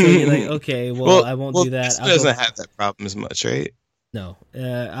 So you're like, okay, well I won't do that. It doesn't have that problem as much, right? No,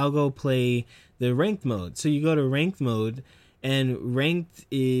 I'll go play the ranked mode. So you go to ranked mode, and ranked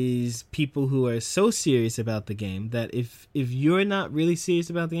is people who are so serious about the game that if you're not really serious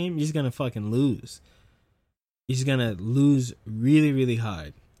about the game, you're just gonna fucking lose. You're just gonna lose really, really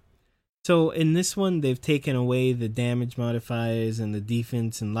hard. So in this one, they've taken away the damage modifiers and the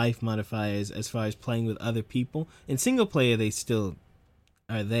defense and life modifiers as far as playing with other people. In single player, they still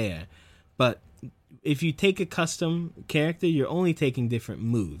are there. But if you take a custom character, you're only taking different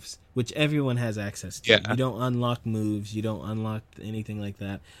moves, which everyone has access to. Yeah. You don't unlock moves. You don't unlock anything like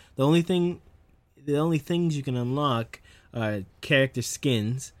that. The only things you can unlock are character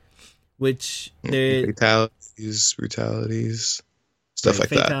skins, which they're... Brutalities. Stuff like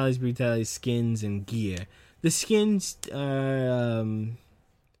that. Fatalities, brutalities, skins, and gear. The skins are...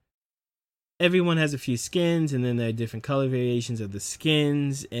 everyone has a few skins, and then there are different color variations of the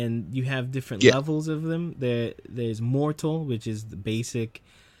skins, and you have different levels of them. There's Mortal, which is the basic.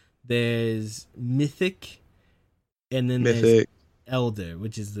 There's Mythic, and then there's Elder,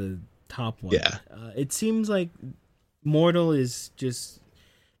 which is the top one. Yeah. It seems like Mortal is just...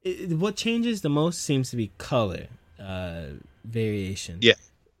 what changes the most seems to be color variation. Yeah.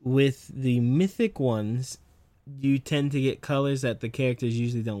 With the mythic ones, you tend to get colors that the characters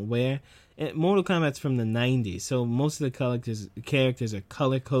usually don't wear. And Mortal Kombat's from the 90s, so most of the characters are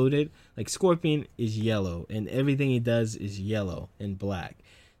color coded. Like Scorpion is yellow, and everything he does is yellow and black.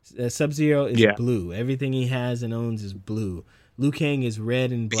 Sub-Zero is blue. Everything he has and owns is blue. Liu Kang is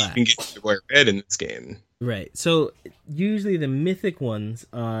red and black. You can get to wear red in this game. Right. So usually the mythic ones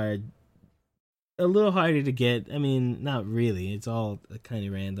are a little harder to get. I mean, not really. It's all kind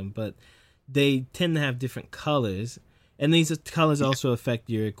of random, but they tend to have different colors, and these colors also affect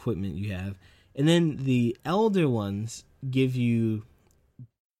your equipment you have. And then the elder ones give you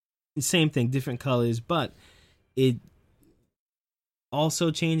same thing, different colors, but it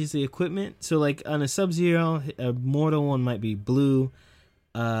also changes the equipment. So like on a Sub-Zero, a mortal one might be blue,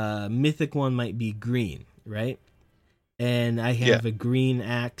 mythic one might be green, right? And I have a green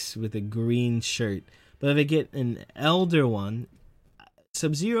axe with a green shirt. But if I get an elder one,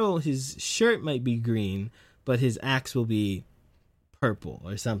 Sub-Zero, his shirt might be green, but his axe will be purple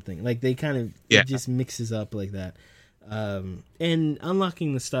or something. Like they kind of it just mixes up like that. And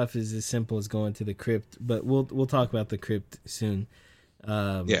unlocking the stuff is as simple as going to the crypt, but we'll talk about the crypt soon.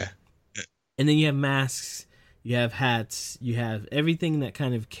 And then you have masks, you have hats, you have everything that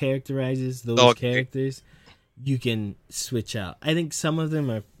kind of characterizes those characters. You can switch out. I think some of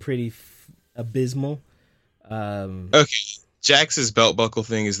them are pretty abysmal. Jax's belt buckle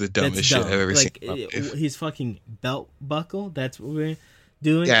thing is the dumbest shit I've ever seen. His fucking belt buckle. That's what we're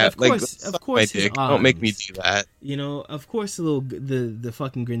doing. Yeah, of course. His arms, don't make me do that. You know, of course, the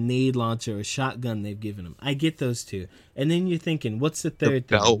fucking grenade launcher or shotgun they've given him. I get those two, and then you're thinking, what's the third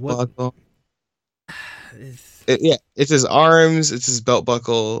thing? Belt buckle. It's his arms. It's his belt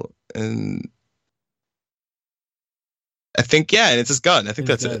buckle, and I think and it's his gun. I think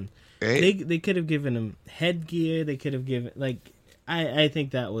that's it. Right? They could have given him headgear. They could have given I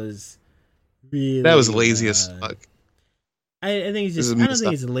think that was really lazy as fuck. I think it's just I don't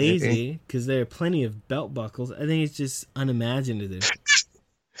think it's lazy because there are plenty of belt buckles. I think it's just unimaginative.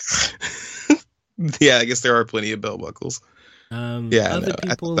 Yeah, I guess there are plenty of belt buckles. Other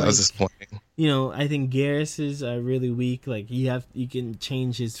people that was disappointing. You know, I think Garrus's are really weak. Like you can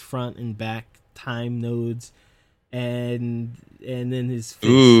change his front and back time nodes. And then his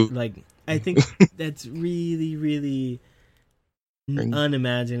face, like I think that's really, really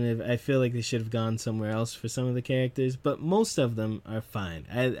unimaginative. I feel like they should have gone somewhere else for some of the characters, but most of them are fine.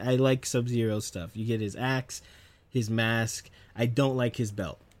 I like Sub-Zero stuff. You get his axe, his mask. I don't like his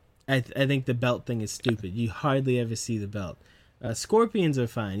belt. I think the belt thing is stupid. You hardly ever see the belt. Scorpions are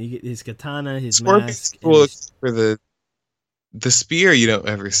fine. You get his katana, his mask. Cool for the spear you don't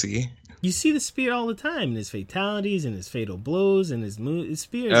ever see. You see the spear all the time in his fatalities and his fatal blows and his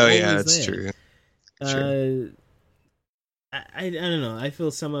spear is always that's there. True. I don't know. I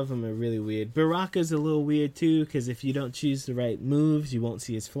feel some of them are really weird. Baraka's a little weird too because if you don't choose the right moves, you won't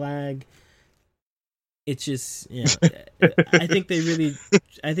see his flag. It's just, I think they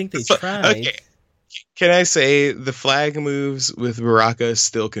tried. Okay. Can I say the flag moves with Baraka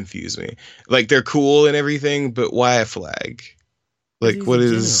still confuse me? Like they're cool and everything, but why a flag? Like what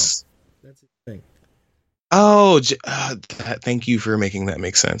is? That's the thing. Oh, thank you for making that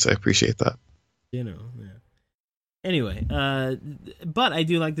make sense. I appreciate that. Yeah. Anyway, but I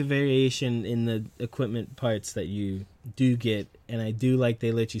do like the variation in the equipment parts that you do get, and I do like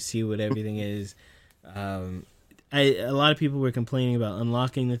they let you see what everything is. A lot of people were complaining about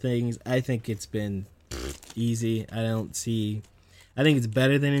unlocking the things. I think it's been easy. I think it's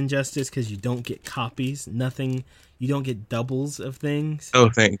better than Injustice because you don't get copies. You don't get doubles of things. Oh,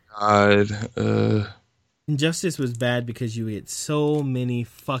 thank God. Injustice was bad because you get so many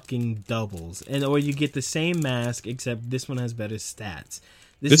fucking doubles, or you get the same mask except this one has better stats.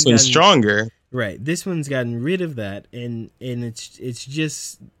 This one's stronger. Right. This one's gotten rid of that, and it's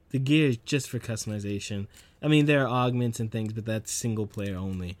just the gear is just for customization. I mean, there are augments and things, but that's single player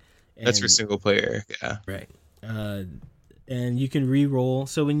only. That's for single player, yeah. Right. And you can re-roll.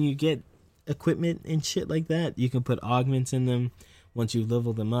 So when you get equipment and shit like that, you can put augments in them once you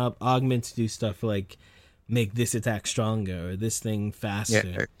level them up. Augments do stuff like make this attack stronger or this thing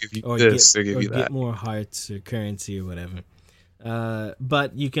faster. Or get more hearts or currency or whatever.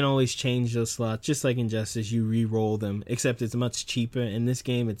 But you can always change those slots. Just like Injustice, you re-roll them, except it's much cheaper. In this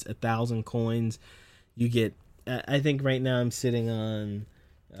game, it's 1,000 coins. You get, I think right now I'm sitting on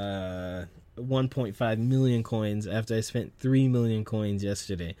 1.5 million coins after I spent 3 million coins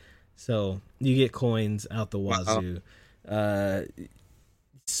yesterday. So you get coins out the wazoo. Wow.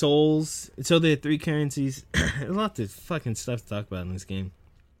 Souls. So there are 3 currencies. A lot of fucking stuff to talk about in this game.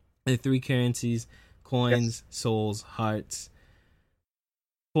 There are 3 currencies: coins, souls, hearts.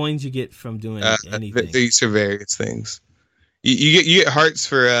 Coins you get from doing anything. They use for various things. You get hearts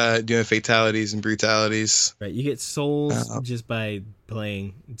for doing fatalities and brutalities. Right. You get souls just by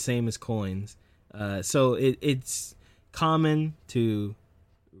playing. Same as coins. So it's common to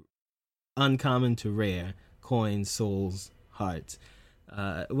uncommon to rare. Coins, souls, hearts.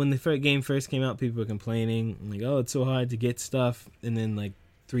 When the game first came out, people were complaining like, "Oh, it's so hard to get stuff," and then like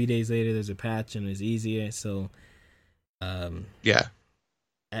 3 days later, there's a patch and it's easier. So, yeah,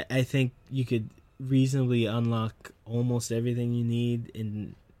 I think you could reasonably unlock almost everything you need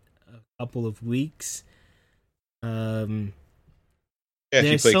in a couple of weeks. Yeah, if you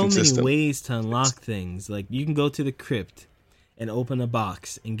There's play so many consistent. ways to unlock things. Like you can go to the crypt and open a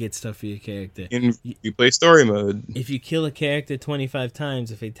box and get stuff for your character. And you play story mode. If you kill a character 25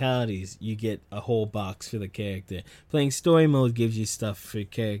 times with fatalities, you get a whole box for the character. Playing story mode gives you stuff for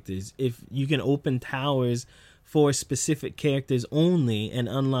characters. If you can open towers for specific characters only and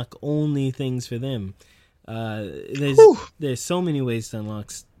unlock only things for them. There's so many ways to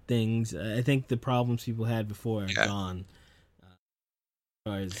unlock things. I think the problems people had before are gone.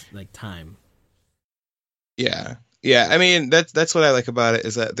 As far as like time. Yeah. I mean, that's what I like about it,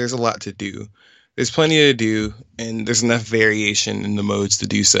 is that there's a lot to do. There's plenty to do, and there's enough variation in the modes to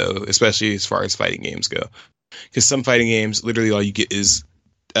do so, especially as far as fighting games go. Because some fighting games, literally all you get is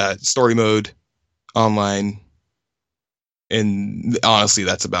story mode, online, and honestly,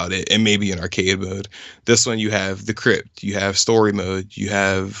 that's about it. And maybe an arcade mode. This one, you have the crypt, you have story mode, you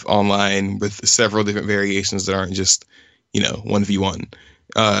have online with several different variations that aren't just, 1v1.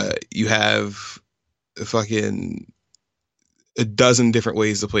 You have fucking a dozen different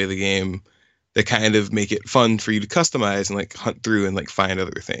ways to play the game that kind of make it fun for you to customize and like hunt through and like find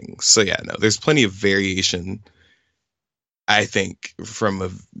other things. So yeah, no, there's plenty of variation, I think, from a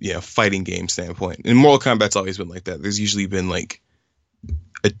fighting game standpoint. And Mortal Kombat's always been like that. There's usually been like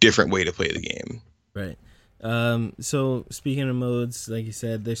a different way to play the game. Right. So speaking of modes, like you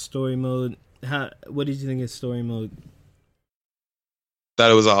said, there's story mode. What did you think of story mode?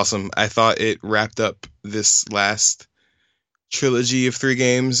 Thought it was awesome. I thought it wrapped up this last trilogy of 3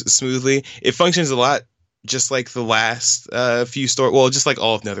 games smoothly. It functions a lot just like the last few just like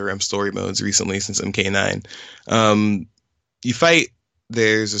all of NetherRealm story modes recently since MK9. You fight,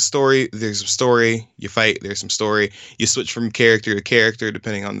 there's a story, there's some story. You fight, there's some story. You switch from character to character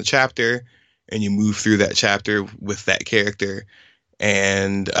depending on the chapter, and you move through that chapter with that character.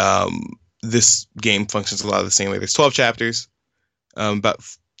 And this game functions a lot of the same way. There's 12 chapters. About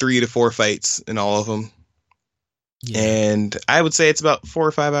 3 to 4 fights in all of them. Yeah. And I would say it's about 4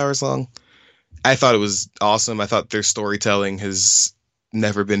 or 5 hours long. I thought it was awesome. I thought their storytelling has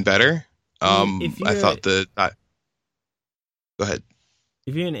never been better. I thought go ahead.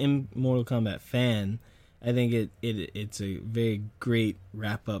 If you're an Mortal Kombat fan, I think it's a very great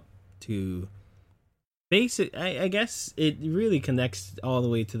wrap up to basic. I guess it really connects all the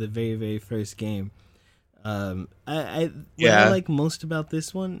way to the very, very first game. What I like most about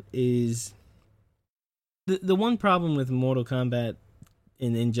this one is the one problem with Mortal Kombat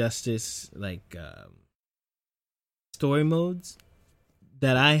and Injustice, like story modes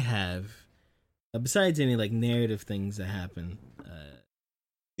that I have, besides any like narrative things that happen,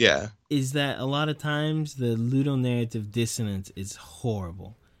 is that a lot of times the ludonarrative dissonance is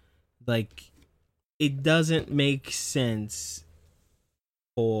horrible. Like, it doesn't make sense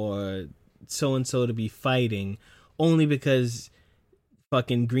for so-and-so to be fighting only because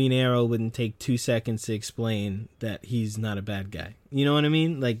fucking Green Arrow wouldn't take 2 seconds to explain that he's not a bad guy. You know what I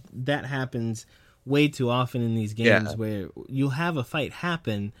mean? Like, that happens way too often in these games where you'll have a fight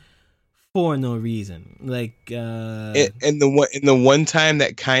happen for no reason. Like, and the one time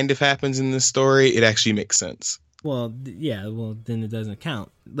that kind of happens in the story, it actually makes sense. Well, then it doesn't count.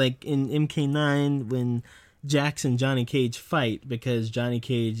 Like in MK9 when Jax and Johnny Cage fight because Johnny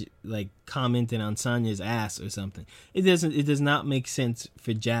Cage like commented on Sonya's ass or something. It does not make sense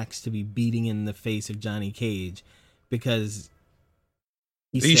for Jax to be beating in the face of Johnny Cage because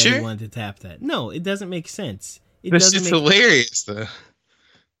he said he wanted to tap that. No, it doesn't make sense. It's hilarious though.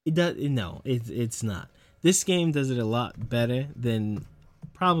 It's not. This game does it a lot better than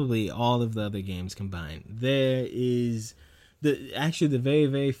probably all of the other games combined. There is the very,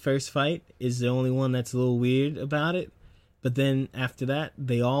 very first fight is the only one that's a little weird about it. But then after that,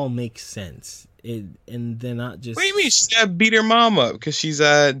 they all make sense. And they're not just... What do you mean? She beat her mom up because she's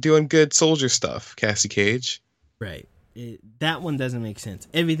doing good soldier stuff, Cassie Cage. Right. That one doesn't make sense.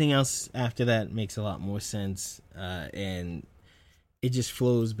 Everything else after that makes a lot more sense. And it just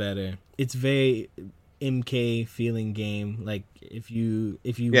flows better. It's very MK feeling game. Like if you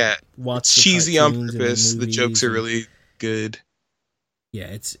watch it's cheesy on purpose. The jokes are really good. Yeah,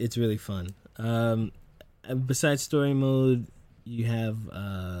 it's really fun. Besides story mode, you have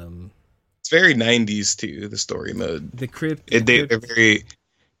it's very 90s too, the story mode. The crypt. They're very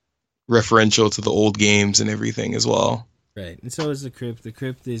referential to the old games and everything as well. Right. And so is the crypt. The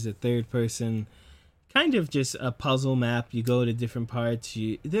crypt is a third person kind of just a puzzle map. You go to different parts.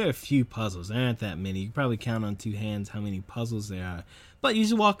 There are a few puzzles. There aren't that many. You can probably count on 2 hands how many puzzles there are. But you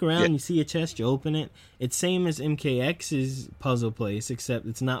just walk around, you see a chest, you open it. It's same as MKX's puzzle place, except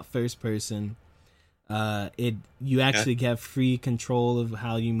it's not first person. You actually have free control of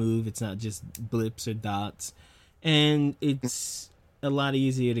how you move. It's not just blips or dots. And it's a lot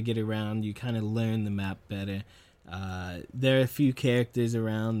easier to get around. You kind of learn the map better. There are a few characters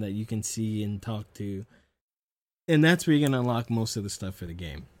around that you can see and talk to, and that's where you're gonna unlock most of the stuff for the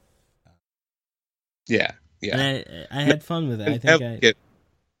game. Yeah. And I had fun with it. I like think it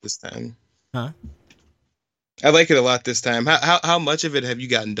this time. Huh? I like it a lot this time. How much of it have you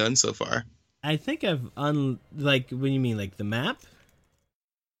gotten done so far? I think I've like, what do you mean, like the map?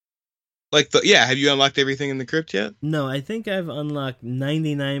 Like have you unlocked everything in the crypt yet? No, I think I've unlocked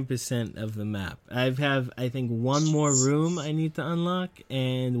 99% of the map. I think one more room I need to unlock,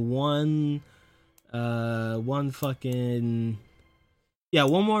 and one more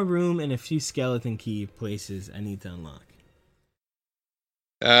room and a few skeleton key places I need to unlock.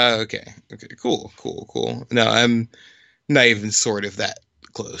 Okay, cool. No, I'm not even sort of that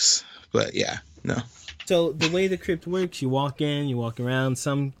close, but yeah, no. So the way the crypt works, you walk in, you walk around,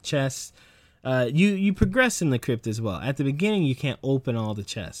 some chests, you progress in the crypt as well. At the beginning, you can't open all the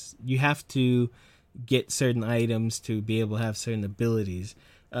chests. You have to get certain items to be able to have certain abilities.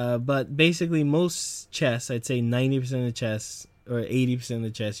 But basically, most chests, I'd say 90% of the chests or 80% of the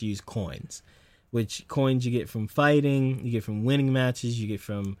chests use coins, which coins you get from fighting, you get from winning matches, you get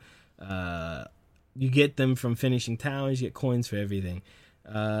them from finishing towers, you get coins for everything.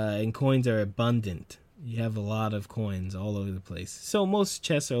 And coins are abundant. You have a lot of coins all over the place. So most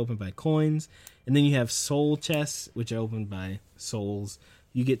chests are opened by coins. And then you have soul chests, which are opened by souls.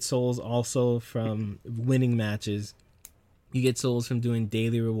 You get souls also from winning matches. You get souls from doing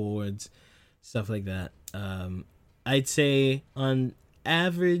daily rewards, stuff like that. I'd say on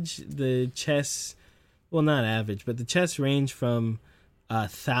average, the chests, well, not average, but the chests range from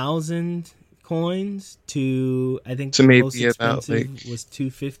 1,000 coins to, I think so the maybe most expensive was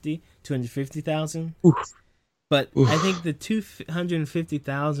 250,000. But I think the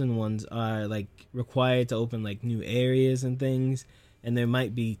 250,000 ones are like required to open like new areas and things, and there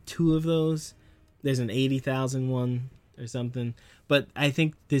might be 2 of those. There's an 80,000 one or something, but I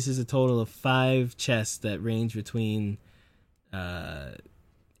think this is a total of 5 chests that range between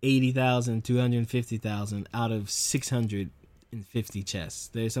 80,000, 250,000 out of 650 chests.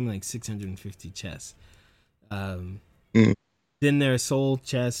 There's something like 650 chests. Then there are soul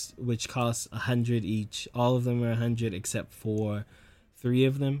chests, which cost 100 each. All of them are 100 except for 3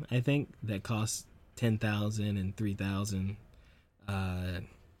 of them, I think, that cost 10,000 and 3,000. And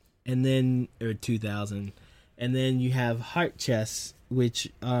then, or 2,000. And then you have heart chests,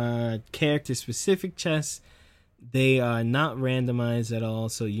 which are character-specific chests. They are not randomized at all,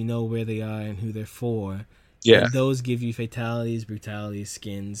 so you know where they are and who they're for. Yeah. And those give you fatalities, brutalities,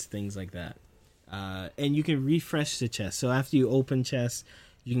 skins, things like that. And you can refresh the chest. So after you open chests,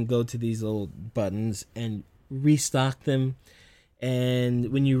 you can go to these little buttons and restock them.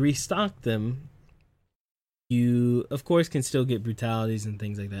 And when you restock them, you, of course, can still get brutalities and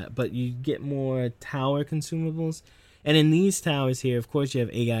things like that, but you get more tower consumables. And in these towers here, of course, you have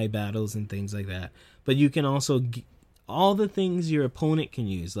AI battles and things like that. But you can also all the things your opponent can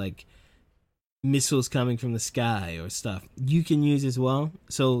use, like missiles coming from the sky or stuff, you can use as well.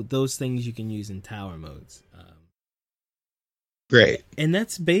 So those things you can use in tower modes. Great. And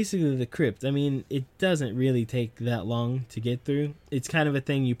that's basically the crypt. I mean, it doesn't really take that long to get through. It's kind of a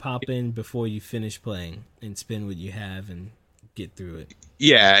thing you pop in before you finish playing and spend what you have and get through it.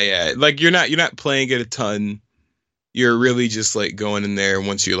 Yeah. Like you're not playing it a ton. You're really just like going in there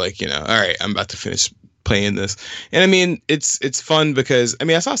once you're like, all right, I'm about to finish playing this. And I mean, it's fun because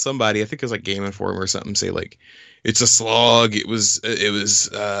I saw somebody, I think it was like Game Informer or something, say like it's a slog. It was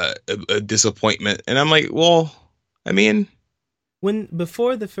a disappointment. And I'm like, well, I mean,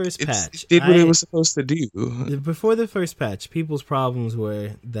 before the first patch, it did what it was supposed to do. Before the first patch, people's problems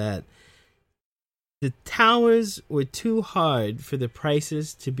were that the towers were too hard for the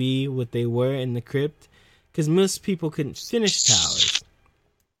prices to be what they were in the crypt, because most people couldn't finish towers.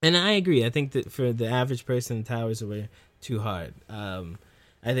 And I agree. I think that for the average person, the towers were too hard. I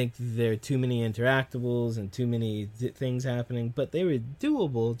think there are too many interactables and too many things happening, but they were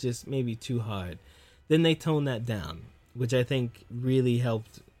doable, just maybe too hard. Then they toned that down, which I think really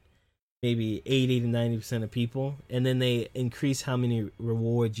helped maybe 80 to 90% of people. And then they increase how many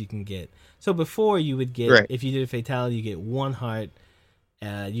rewards you can get. So before you would get, right, if you did a fatality, you get 1 heart.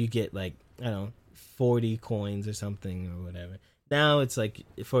 You get like, I don't know, 40 coins or something or whatever. Now it's like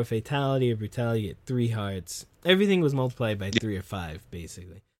for a fatality or brutality, you get 3 hearts. Everything was multiplied by 3 or 5,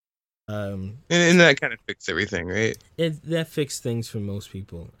 basically. And that kind of fixed everything, right? That fixed things for most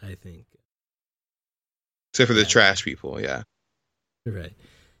people, I think. Except for the trash people, yeah. Right.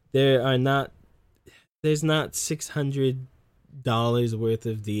 There's not 600 worth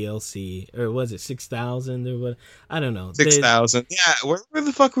of DLC, or was it 6,000 or what? I don't know. 6,000. Yeah, where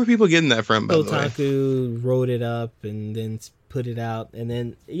the fuck were people getting that from? By the way, Kotaku wrote it up and then put it out, and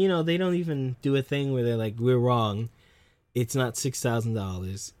then they don't even do a thing where they're like, we're wrong. It's not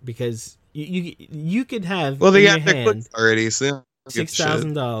 $6,000 because you could have they in got your their hand clicks already, so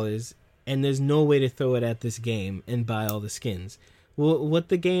 $6,000, and there's no way to throw it at this game and buy all the skins. Well, what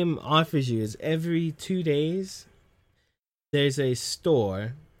the game offers you is every 2 days there's a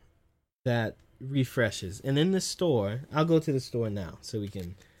store that refreshes, and in the store, I'll go to the store now so we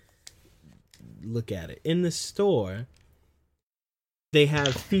can look at it. In the store, they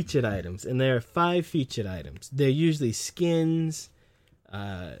have featured items, and there are 5 featured items. They're usually skins,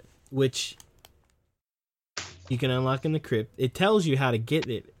 which you can unlock in the crypt. It tells you how to get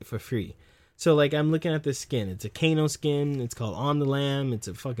it for free. So, like, I'm looking at this skin. It's a Kano skin. It's called On the Lamb. It's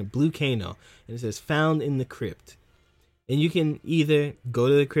a fucking blue Kano. And it says, found in the crypt. And you can either go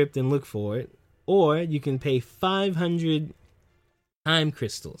to the crypt and look for it, or you can pay 500 time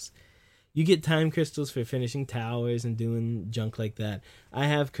crystals. You get time crystals for finishing towers and doing junk like that. I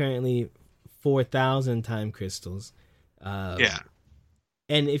have currently 4,000 time crystals. Yeah.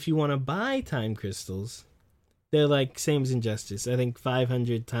 And if you want to buy time crystals, they're like same as Injustice. I think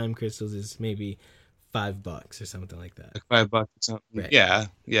 500 time crystals is maybe $5 or something like that. Like $5 or something. Right. Yeah.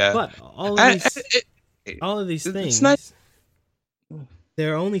 But all of these things, not...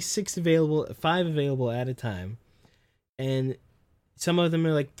 there are only 5 available at a time, and some of them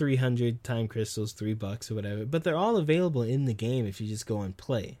are like 300 time crystals, $3 or whatever. But they're all available in the game if you just go and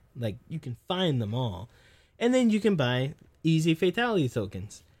play. Like, you can find them all, and then you can buy easy fatality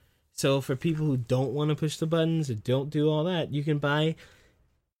tokens. So for people who don't want to push the buttons or don't do all that, you can buy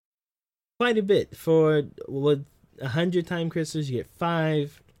quite a bit. For 100 time crystals, you get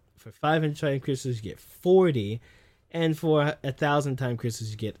 5. For 500 time crystals, you get 40. And for 1,000 time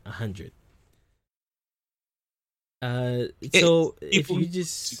crystals, you get 100. So if you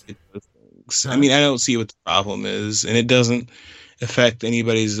just... I mean, I don't see what the problem is, and it doesn't affect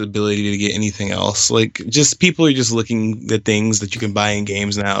anybody's ability to get anything else. Like, just people are just looking at things that you can buy in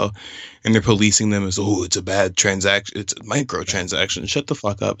games now, and they're policing them as, oh, it's a bad transaction. It's a microtransaction. Shut the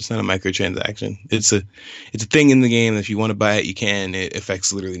fuck up. It's not a microtransaction. It's a thing in the game that if you want to buy it, you can. It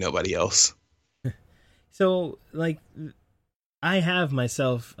affects literally nobody else. So, like, I have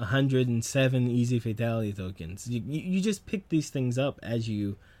myself 107 easy fatality tokens. You just pick these things up as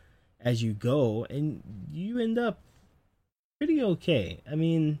you go, and you end up pretty okay. I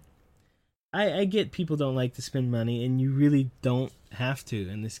mean, I get people don't like to spend money, and you really don't have to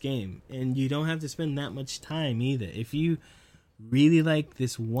in this game. And you don't have to spend that much time either. If you really like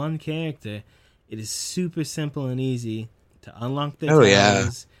this one character, it is super simple and easy to unlock their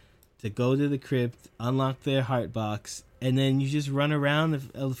towers, to go to the crypt, unlock their heart box, and then you just run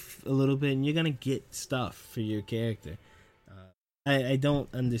around a little bit, and you're going to get stuff for your character. I don't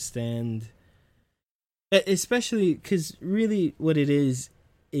understand, especially because really what it is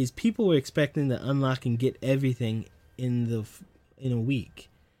people were expecting to unlock and get everything in a week,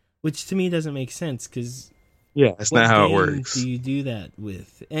 which to me doesn't make sense because that's not how it works. Do you do that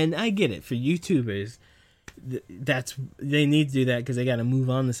with? And I get it for YouTubers, they need to do that because they got to move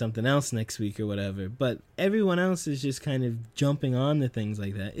on to something else next week or whatever. But everyone else is just kind of jumping on to things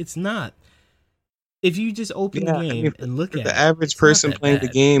like that. It's not. If you just open the game and look at the average person playing the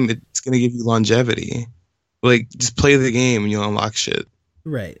game, it's going to give you longevity. Like, just play the game and you'll unlock shit.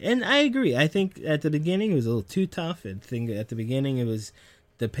 Right. And I agree. I think at the beginning it was a little too tough. I think at the beginning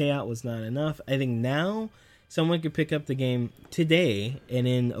the payout was not enough. I think now someone could pick up the game today and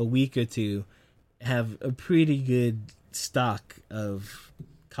in a week or two have a pretty good stock of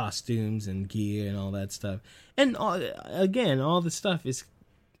costumes and gear and all that stuff. And again, all the stuff is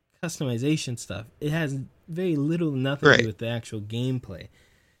customization stuff. It has very little, nothing to do with the actual gameplay.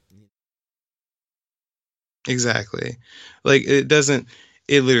 Exactly. Like, it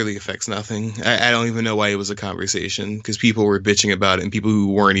literally affects nothing. I don't even know why it was a conversation, because people were bitching about it, and people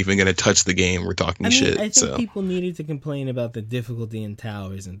who weren't even going to touch the game were talking shit. I think people needed to complain about the difficulty in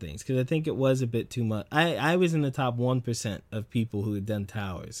towers and things, because I think it was a bit too much. I was in the top 1% of people who had done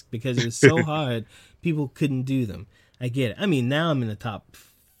towers, because it was so hard, people couldn't do them. I get it. I mean, now I'm in the top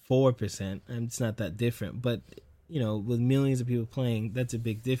 4%, and it's not that different, but with millions of people playing, that's a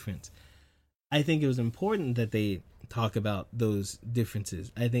big difference. I think it was important that they talk about those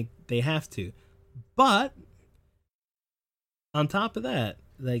differences. I think they have to. But on top of that,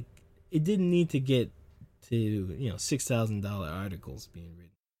 like, it didn't need to get to, $6,000 articles being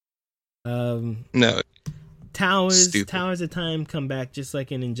written. No. Towers of time come back just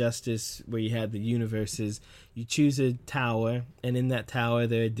like in Injustice, where you had the universes. You choose a tower, and in that tower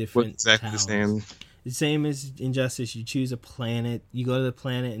there are different exactly towers. The same as Injustice. You choose a planet. You go to the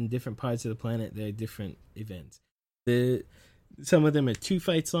planet, and different parts of the planet there are different events. Some of them are 2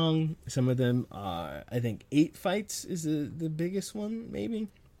 fights long. Some of them are, I think, 8 fights is the biggest one, maybe.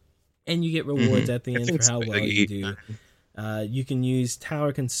 And you get rewards at the end for how well you do. You can use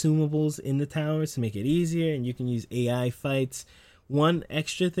tower consumables in the towers to make it easier, and you can use AI fights. One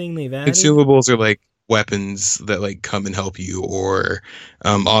extra thing they've added... Consumables are like weapons that like come and help you, or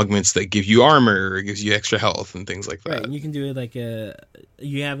augments that give you armor or gives you extra health and things like that. Right, and you can do it like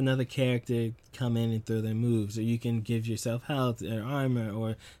you have another character come in and throw their moves, or you can give yourself health or armor,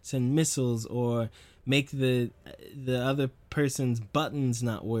 or send missiles, or make the other person's buttons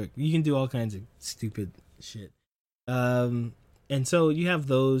not work. You can do all kinds of stupid shit. And so you have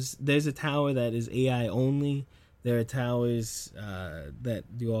those. There's a tower that is AI only. There are towers that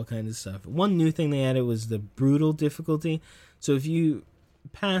do all kinds of stuff. One new thing they added was the brutal difficulty. So if you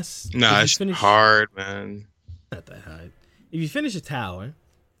pass... it's hard, man. Not that hard. If you finish a tower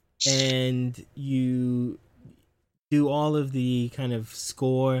and you do all of the kind of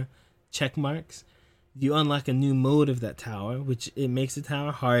score check marks, you unlock a new mode of that tower, which it makes the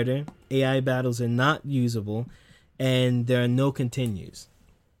tower harder. AI battles are not usable, and there are no continues.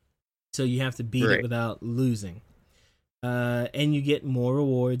 So you have to beat it without losing. And you get more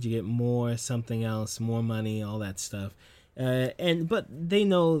rewards, you get more something else, more money, all that stuff. But they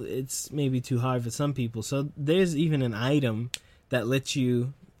know it's maybe too hard for some people. So there's even an item that lets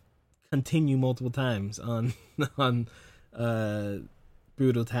you continue multiple times on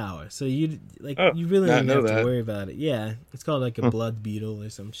Brutal Tower. So you really don't have to worry about it. Yeah, it's called like a blood beetle or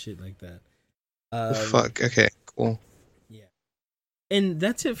some shit like that. Fuck. Okay. Cool. And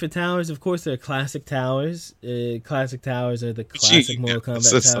that's it for towers. Of course, there are classic towers. Classic towers are the classic Mortal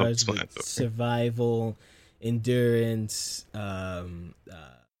Kombat towers with survival, endurance,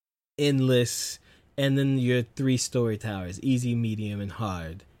 endless, and then your 3 story towers: easy, medium, and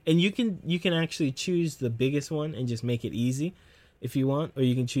hard. And you can actually choose the biggest one and just make it easy if you want, or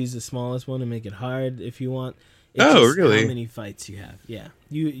you can choose the smallest one and make it hard if you want. It's really? How many fights you have? Yeah,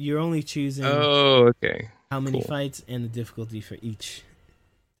 you're only choosing. Oh, okay. How many fights and the difficulty for each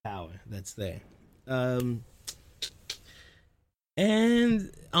tower that's there.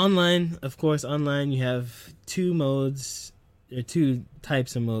 And online, of course, you have 2 modes, or 2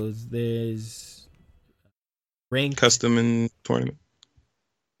 types of modes. There's ranked, custom, and tournament.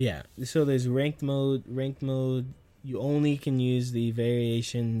 Yeah, so there's ranked mode. Ranked mode, you only can use the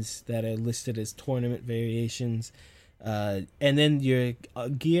variations that are listed as tournament variations. And then your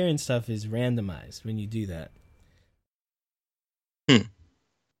gear and stuff is randomized when you do that.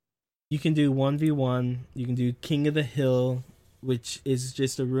 You can do 1v1. You can do King of the Hill, which is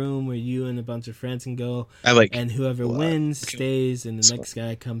just a room where you and a bunch of friends can go. And whoever wins stays, and the next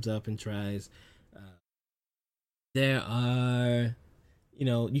guy comes up and tries. There are...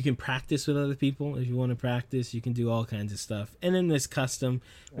 you can practice with other people if you want to practice. You can do all kinds of stuff. And then there's custom,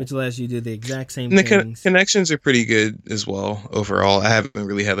 which allows you to do the exact same things. The connections are pretty good as well, overall. I haven't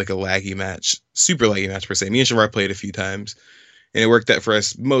really had like a super laggy match per se. Me and Shamar played a few times, and it worked out for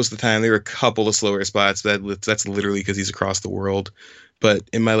us most of the time. There were a couple of slower spots, but that's literally because he's across the world. But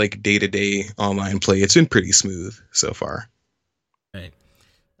in my like day-to-day online play, it's been pretty smooth so far. Right.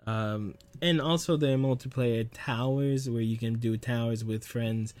 And also there are multiplayer towers where you can do towers with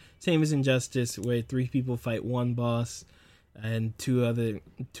friends. Same as Injustice, where 3 people fight 1 boss, and 2 of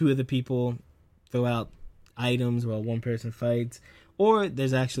the people throw out items while 1 person fights. Or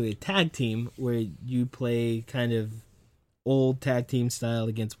there's actually a tag team where you play kind of old tag team style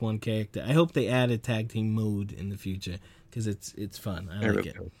against 1 character. I hope they add a tag team mode in the future, because it's fun. I like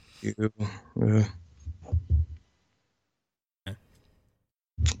it.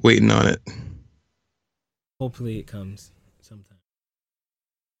 Waiting on it. Hopefully it comes sometime.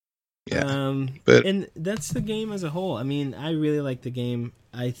 Yeah. And that's the game as a whole. I mean, I really like the game.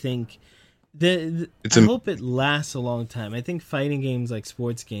 I think I hope it lasts a long time. I think fighting games like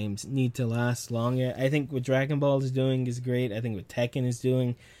sports games need to last longer. I think what Dragon Ball is doing is great. I think what Tekken is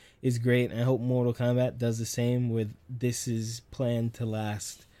doing is great. And I hope Mortal Kombat does the same. With this is planned to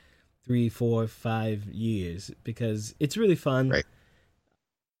last 3, 4, 5 years, because it's really fun. Right.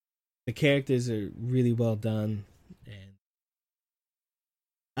 The characters are really well done, and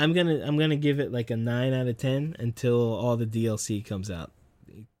I'm gonna give it like a 9 out of 10 until all the DLC comes out,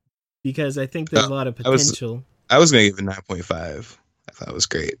 because I think there's a lot of potential. I was gonna give it 9.5. I thought it was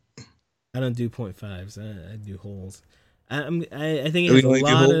great. I don't do 0.5s. I do wholes. I think it has a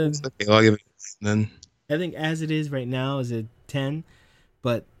lot of. Okay, I'll give it then. I think as it is right now is a 10,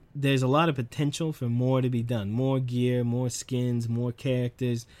 but there's a lot of potential for more to be done. More gear, more skins, more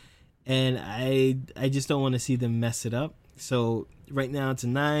characters, and I just don't want to see them mess it up. So right now it's a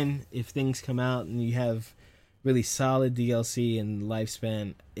 9. If things come out and you have really solid DLC and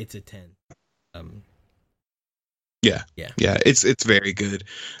lifespan, it's a 10. Yeah. It's very good.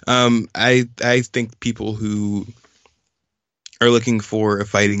 I think people who are looking for a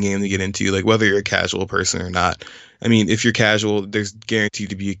fighting game to get into, like whether you're a casual person or not. I mean, if you're casual, there's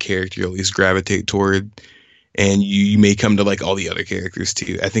guaranteed to be a character you'll at least gravitate toward, and you may come to like all the other characters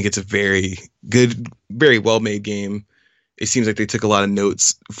too. I think it's a very good, very well made game. It seems like they took a lot of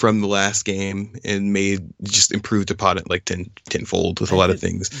notes from the last game and just improved upon it like tenfold with a lot of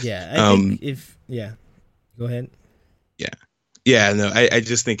things. Yeah, I think go ahead. Yeah, no, I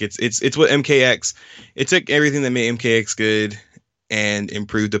just think it's what MKX. It took everything that made MKX good and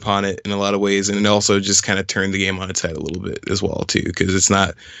improved upon it in a lot of ways, and it also just kind of turned the game on its head a little bit as well too, because it's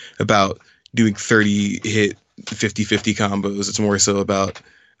not about doing 30 hit 50-50 combos. It's more so about,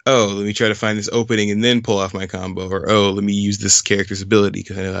 oh, let me try to find this opening and then pull off my combo, or oh, let me use this character's ability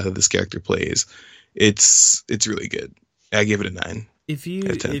because I know how this character plays. It's really good. I give it a 9. If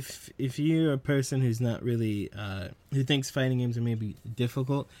you're a person who's not really who thinks fighting games are maybe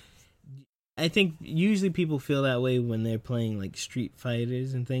difficult, I think usually people feel that way when they're playing like Street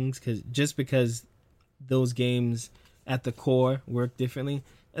Fighters and things, because those games at the core work differently.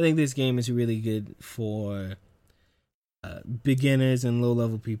 I think this game is really good for beginners and low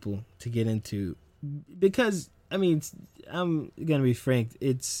level people to get into, because I mean, I'm gonna be frank,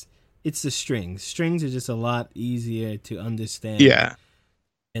 it's the strings. Strings are just a lot easier to understand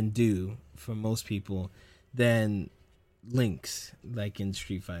and do for most people than links like in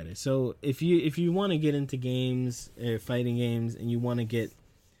Street Fighter. So if you want to get into games or fighting games and you want to get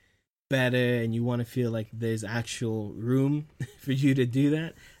better and you want to feel like there's actual room for you to do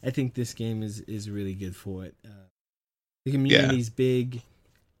that, I think this game is really good for it. The community's big.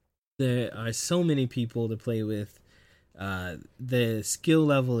 There are so many people to play with. The skill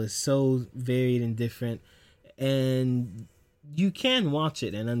level is so varied and different, and you can watch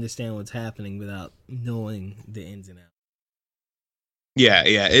it and understand what's happening without knowing the ins and outs. Yeah.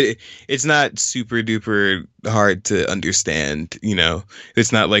 It's not super duper hard to understand, you know.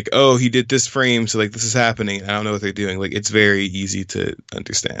 It's not like, oh, he did this frame, so like this is happening. I don't know what they're doing. Like, it's very easy to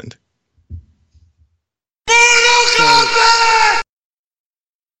understand. Mortal Kombat!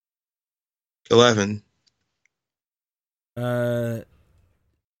 11.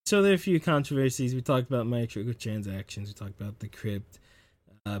 So there are a few controversies. We talked about microtransactions. We talked about the crypt.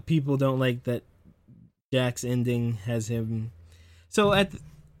 People don't like that Jack's ending has him. So at the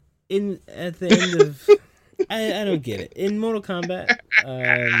end of, I don't get it. In Mortal Kombat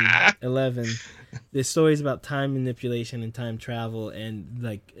 11, there's stories about time manipulation and time travel and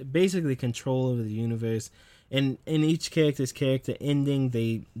like basically control over the universe. And in each character's character ending,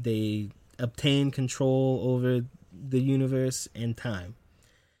 they obtain control over the universe and time.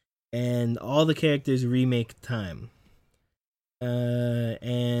 And all the characters remake time.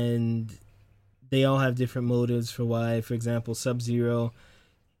 And they all have different motives for why. For example, Sub-Zero,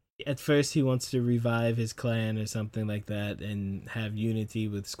 at first he wants to revive his clan or something like that and have unity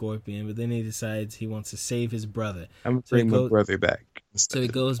with Scorpion, but then he decides he wants to save his brother. I'm bringing my brother back. So he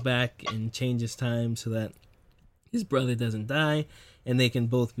goes back and changes time so that his brother doesn't die and they can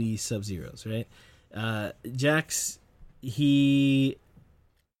both be Sub-Zeros, right? Jax, he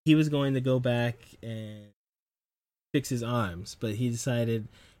was going to go back and fix his arms, but he decided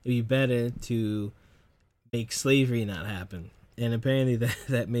it'd be better to make slavery not happen. And apparently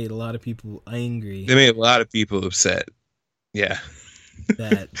that made a lot of people angry. They made a lot of people upset. Yeah.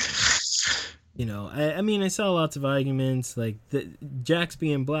 That, you know, I mean, I saw lots of arguments like Jax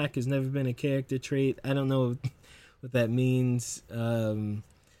being black has never been a character trait. I don't know what that means.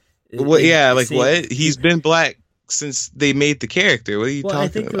 What? He's been black since they made the character. What are you talking about? I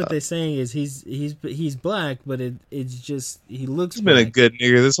think what they're saying is he's black, but it's just he looks. He's been a good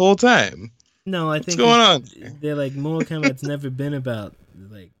nigga this whole time. No, I think what's going on? They're like Mortal Kombat's never been about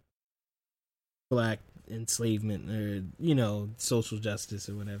like black enslavement or, you know, social justice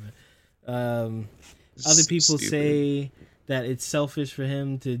or whatever. Other people say that it's selfish for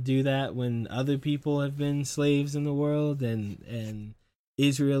him to do that when other people have been slaves in the world and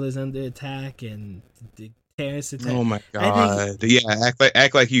Israel is under attack and the terrorist attack. Oh my god!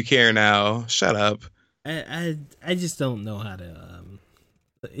 Act like you care now. Shut up. I just don't know how to.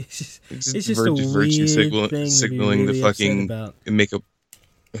 It's just a weird thing signaling to be really the fucking about. Make a.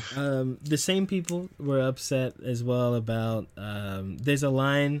 The same people were upset as well about. There's a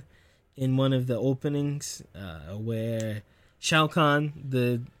line in one of the openings where Shao Kahn,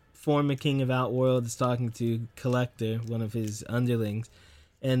 the former king of Outworld, is talking to Collector, one of his underlings,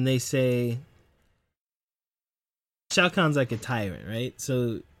 and they say Shao Kahn's like a tyrant, right?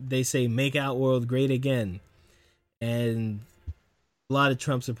 So they say, "Make Outworld great again," and a lot of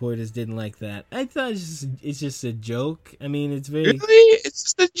Trump supporters didn't like that. I thought it's just a joke. I mean, it's very really, it's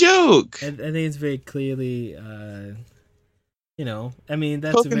just a joke. I think it's very clearly, I mean,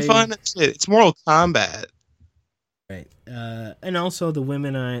 that's poking fun at shit. It's Mortal Kombat, right? And also, the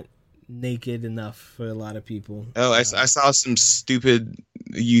women aren't naked enough for a lot of people. Oh, I saw some stupid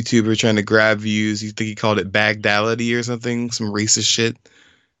YouTuber trying to grab views. You think he called it Bagdality or something? Some racist shit.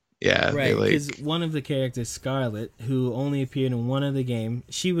 Yeah, right. Because one of the characters, Scarlet, who only appeared in one of the game,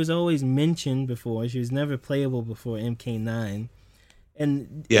 she was always mentioned before. She was never playable before MK9.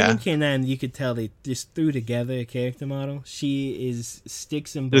 And in MK9, you could tell they just threw together a character model. She is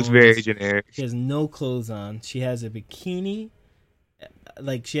sticks and bones. It's very generic. She has no clothes on. She has a bikini.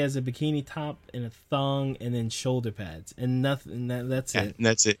 Like, she has a bikini top and a thong and then shoulder pads and nothing. That's it. And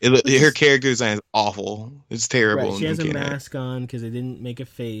that's it. Her character design is awful. It's terrible. Right. She has a mask on because they didn't make a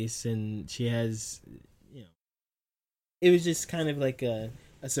face, and she has, it was just kind of like a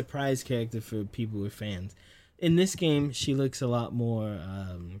surprise character for people who are fans. In this game, she looks a lot more,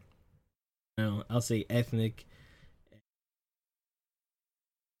 I'll say ethnic.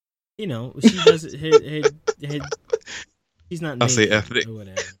 She does her she's not naked. I'll say ethnic. Or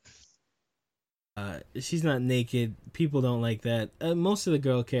whatever. She's not naked. People don't like that. Most of the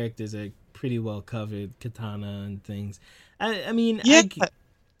girl characters are pretty well covered, katana and things. I mean, yeah.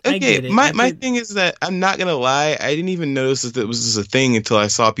 I get it. My thing is that I'm not gonna lie. I didn't even notice that it was just a thing until I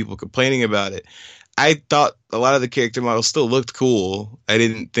saw people complaining about it. I thought a lot of the character models still looked cool. I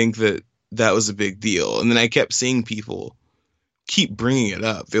didn't think that was a big deal. And then I kept seeing people keep bringing it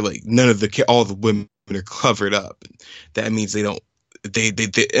up. They're like, all the women are covered up. That means they don't. They and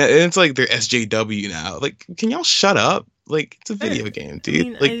it's like they're SJW now. Like, can y'all shut up? Like, it's a video game,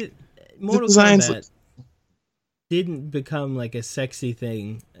 dude. I mean, Mortal Kombat didn't become like a sexy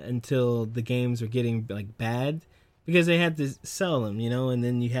thing until the games were getting like bad, because they had to sell them, and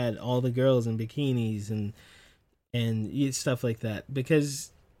then you had all the girls in bikinis and stuff like that.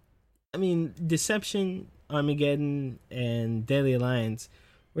 Because, I mean, Deception, Armageddon, and Deadly Alliance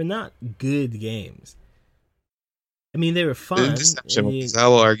were not good games. I mean, they were fun. Deception. I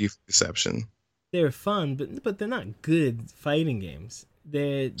will argue for Deception. They were fun, but they're not good fighting games.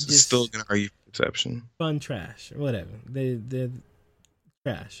 They're just still gonna argue for Deception. Fun trash or whatever. They're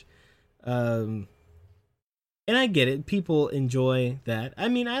trash. And I get it. People enjoy that. I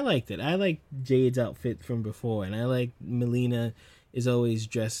mean, I liked it. I like Jade's outfit from before, and I like Melina is always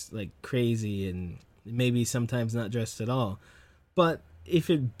dressed like crazy and maybe sometimes not dressed at all. But if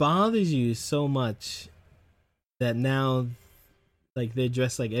it bothers you so much that now, like, they're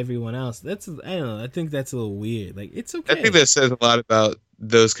dressed like everyone else, I don't know. I think that's a little weird. Like, it's okay. I think that says a lot about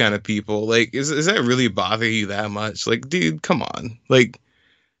those kind of people. Like, is that really bother you that much? Like, dude, come on. Like,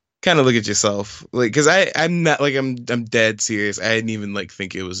 kind of look at yourself. Like, because I'm not, like, I'm dead serious. I didn't even like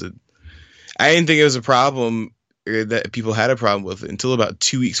think it was I didn't think it was a problem, or that people had a problem with it, until about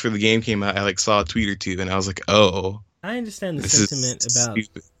 2 weeks before the game came out. I like saw a tweet or two, and I was like, oh. I understand the sentiment about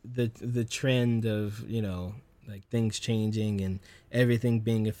the trend of, like, things changing and everything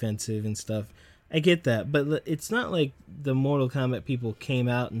being offensive and stuff. I get that, but it's not like the Mortal Kombat people came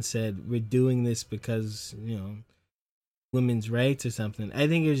out and said, we're doing this because, women's rights or something. I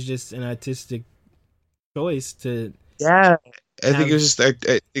think it was just an artistic choice to... Yeah, I think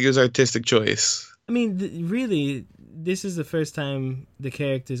it was artistic choice. I mean, really, this is the first time the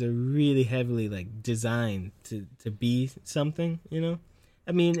characters are really heavily, like, designed to be something,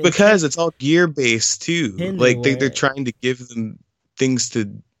 I mean, because it's all gear based too. Like they're trying to give them things to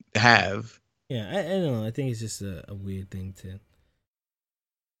have. Yeah, I don't know. I think it's just a weird thing to.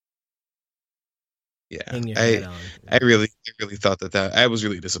 Yeah, hang your head on. I really thought that I was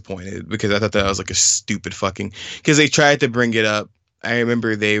really disappointed, because I thought that was like a stupid fucking, because they tried to bring it up. I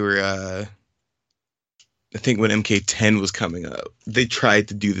remember they were. I think when MK10 was coming up, they tried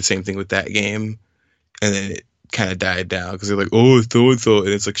to do the same thing with that game, and then it kind of died down because they're like, oh, it's so, and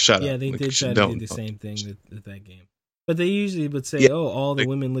it's like, shut up. Yeah, they like, did try to do the same thing with that game. But they usually would say, all the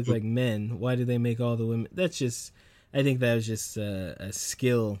women look like men. Why do they make all the women? That's just, I think that was just a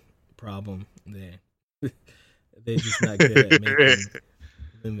skill problem there. They're just not good at making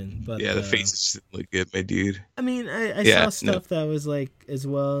women. But yeah, the faces didn't look good, my dude. I mean, I saw stuff that was like, as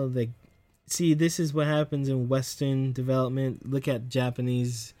well, like, see, this is what happens in Western development. Look at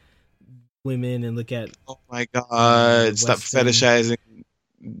Japanese women and look at... Oh my god, stop fetishizing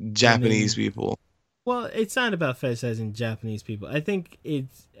Japanese people. Well, it's not about fetishizing Japanese people. I think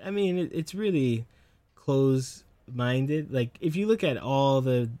it's really close-minded. Like, if you look at all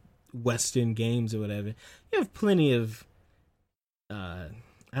the Western games or whatever, you have plenty of, I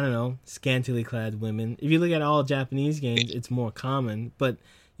don't know, scantily clad women. If you look at all Japanese games, it's more common. But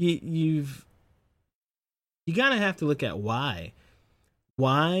you gotta have to look at why.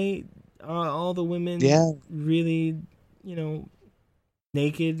 Why are all the women really,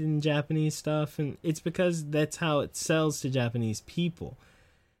 naked in Japanese stuff? And it's because that's how it sells to Japanese people.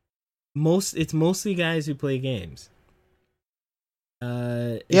 It's mostly guys who play games.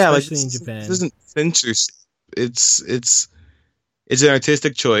 Especially in Japan. This isn't censorship. It's an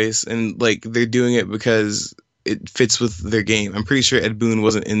artistic choice, and like they're doing it because it fits with their game. I'm pretty sure Ed Boon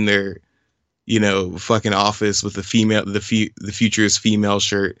wasn't in their, fucking office with the future's female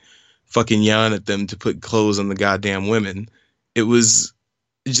shirt, fucking yelling at them to put clothes on the goddamn women. It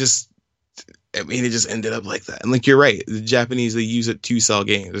just ended up like that. And like, you're right, the Japanese, they use it to sell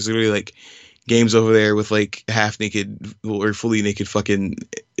games. There's literally like games over there with like half naked or fully naked fucking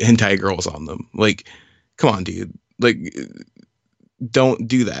hentai girls on them. Like, come on, dude. Like, don't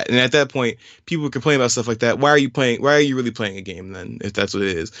do that. And at that point, people complain about stuff like that. Why are you really playing a game then, if that's what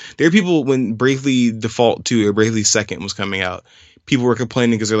it is? There are people, when Bravely Default 2 or Bravely Second was coming out, people were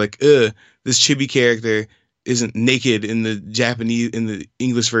complaining because they're like, this chibi character isn't naked in the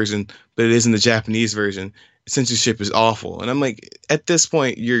English version, but it is in the Japanese version. Censorship is awful. And I'm like, at this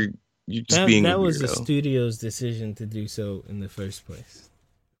point, you're just being a weirdo. That was the studio's decision to do so in the first place.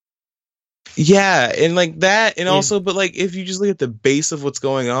 Yeah, and like that, and also, but like, if you just look at the base of what's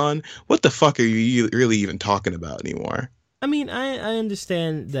going on, what the fuck are you really even talking about anymore? I mean, I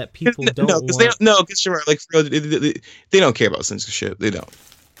understand that people don't because you're right, like, they don't care about censorship. They don't.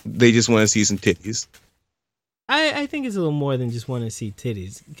 They just want to see some titties. I think it's a little more than just want to see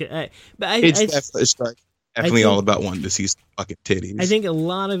titties. It's definitely all about wanting to see some fucking titties. I think a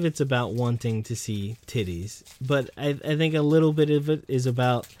lot of it's about wanting to see titties, but I think a little bit of it is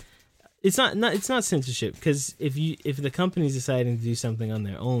about. It's not censorship, because if the company's deciding to do something on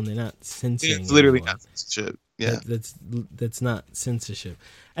their own, they're not censoring. It's literally not censorship. Yeah, that's not censorship.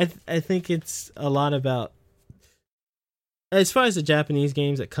 I think it's a lot about, as far as the Japanese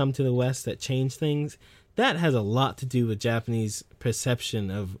games that come to the West that change things, that has a lot to do with Japanese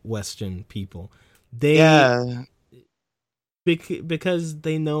perception of Western people. Because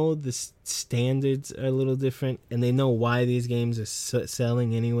they know the standards are a little different, and they know why these games are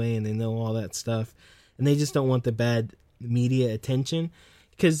selling anyway, and they know all that stuff, and they just don't want the bad media attention.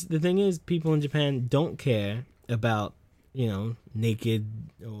 Because the thing is, people in Japan don't care about, naked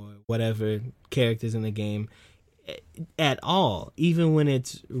or whatever characters in the game at all, even when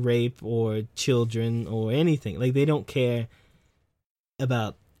it's rape or children or anything. Like, they don't care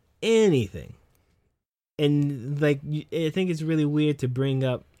about anything. And like, I think it's really weird to bring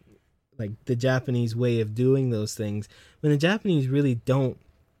up like the Japanese way of doing those things when the Japanese really don't.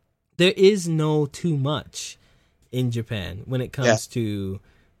 There is no too much in Japan when it comes to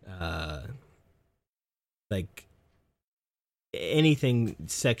like anything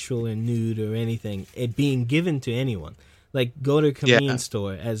sexual or nude or anything, it being given to anyone. Like, go to a convenience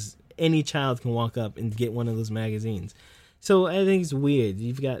store, as any child can walk up and get one of those magazines. So I think it's weird.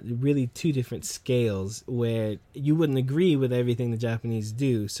 You've got really two different scales where you wouldn't agree with everything the Japanese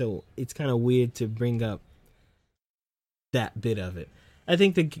do. So it's kind of weird to bring up that bit of it. I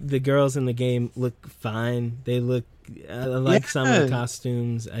think the girls in the game look fine. They look like some of the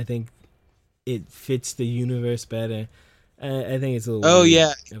costumes. I think it fits the universe better. I think it's a little of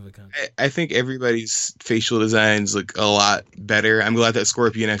a concept. I think everybody's facial designs look a lot better. I'm glad that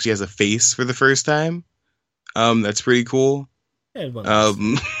Scorpion actually has a face for the first time. That's pretty cool. He had one last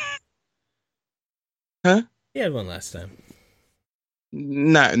time. Huh? He had one last time.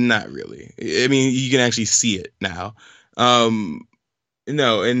 Not really. I mean, you can actually see it now.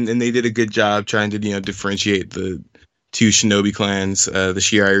 No, and they did a good job trying to, differentiate the two shinobi clans, the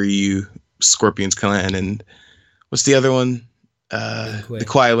Shirai Ryu Scorpions clan, and what's the other one? The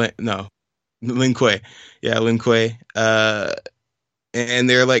Kuai Lin Kuei. Yeah, Lin Kuei. And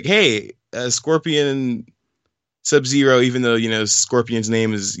they're like, hey, Scorpion Sub-Zero, even though, Scorpion's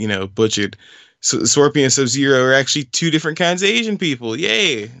name is, butchered. So Scorpion and Sub-Zero are actually two different kinds of Asian people.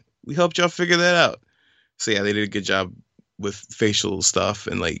 Yay! We helped y'all figure that out. So yeah, they did a good job with facial stuff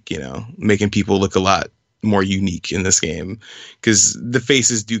and making people look a lot more unique in this game, because the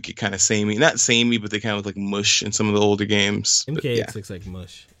faces do get kind of samey. Not samey, but they kind of look like mush in some of the older games. MKX looks like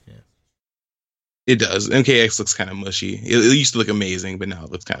mush. Yeah, it does. MKX looks kind of mushy. It used to look amazing, but now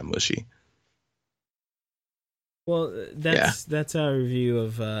it looks kind of mushy. Well, that's our review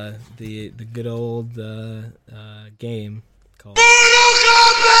of the good old game called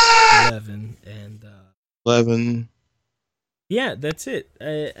 11, and 11. Yeah, that's it.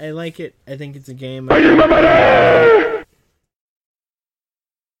 I like it. I think it's a game. I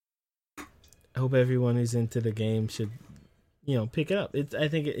hope everyone who's into the game should, pick it up. I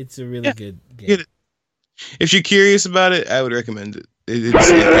think it's a really good game. Get it. If you're curious about it, I would recommend it. It's worth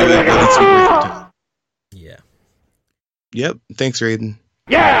your time. Yeah. Yep. Thanks, Raiden.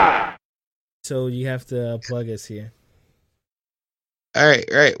 Yeah. So you have to plug us here. All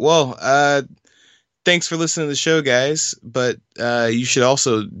right. Well, thanks for listening to the show, guys. But you should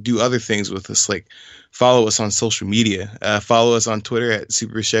also do other things with us, like follow us on social media. Follow us on Twitter at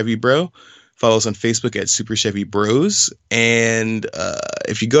Super Chevy Bro. Follow us on Facebook at Super Chevy Bros. And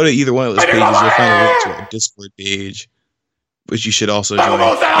if you go to either one of those pages, you'll find a link to our Discord page, which you should also join.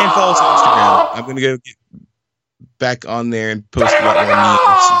 And follow us on Instagram. I'm going to go get back on there and post a lot more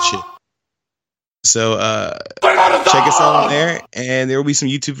memes and shit. So check us out on there. And there will be some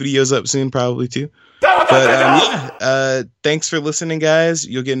YouTube videos up soon, probably, too. But thanks for listening, guys.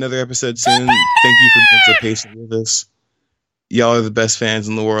 You'll get another episode soon. Thank you for being so patient with us. Y'all are the best fans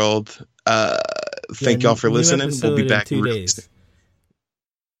in the world. Thank y'all for listening. We'll be back in 2 days.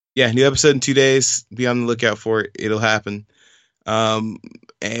 Yeah, new episode in 2 days. Be on the lookout for it. It'll happen. And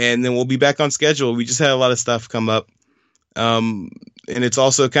then we'll be back on schedule. We just had a lot of stuff come up. And it's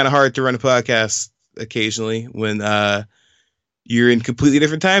also kind of hard to run a podcast occasionally when you're in completely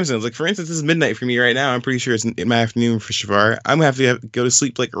different time zones. Like, for instance, this is midnight for me right now. I'm pretty sure it's in my afternoon for Shavar. I'm going to have to go to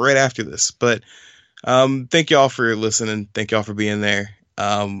sleep like right after this. But thank y'all for listening. Thank y'all for being there.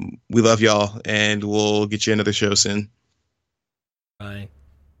 We love y'all, and we'll get you another show soon. Bye.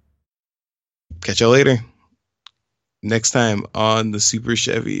 Catch y'all later. Next time on the Super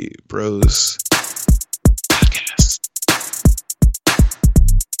Chevy Bros.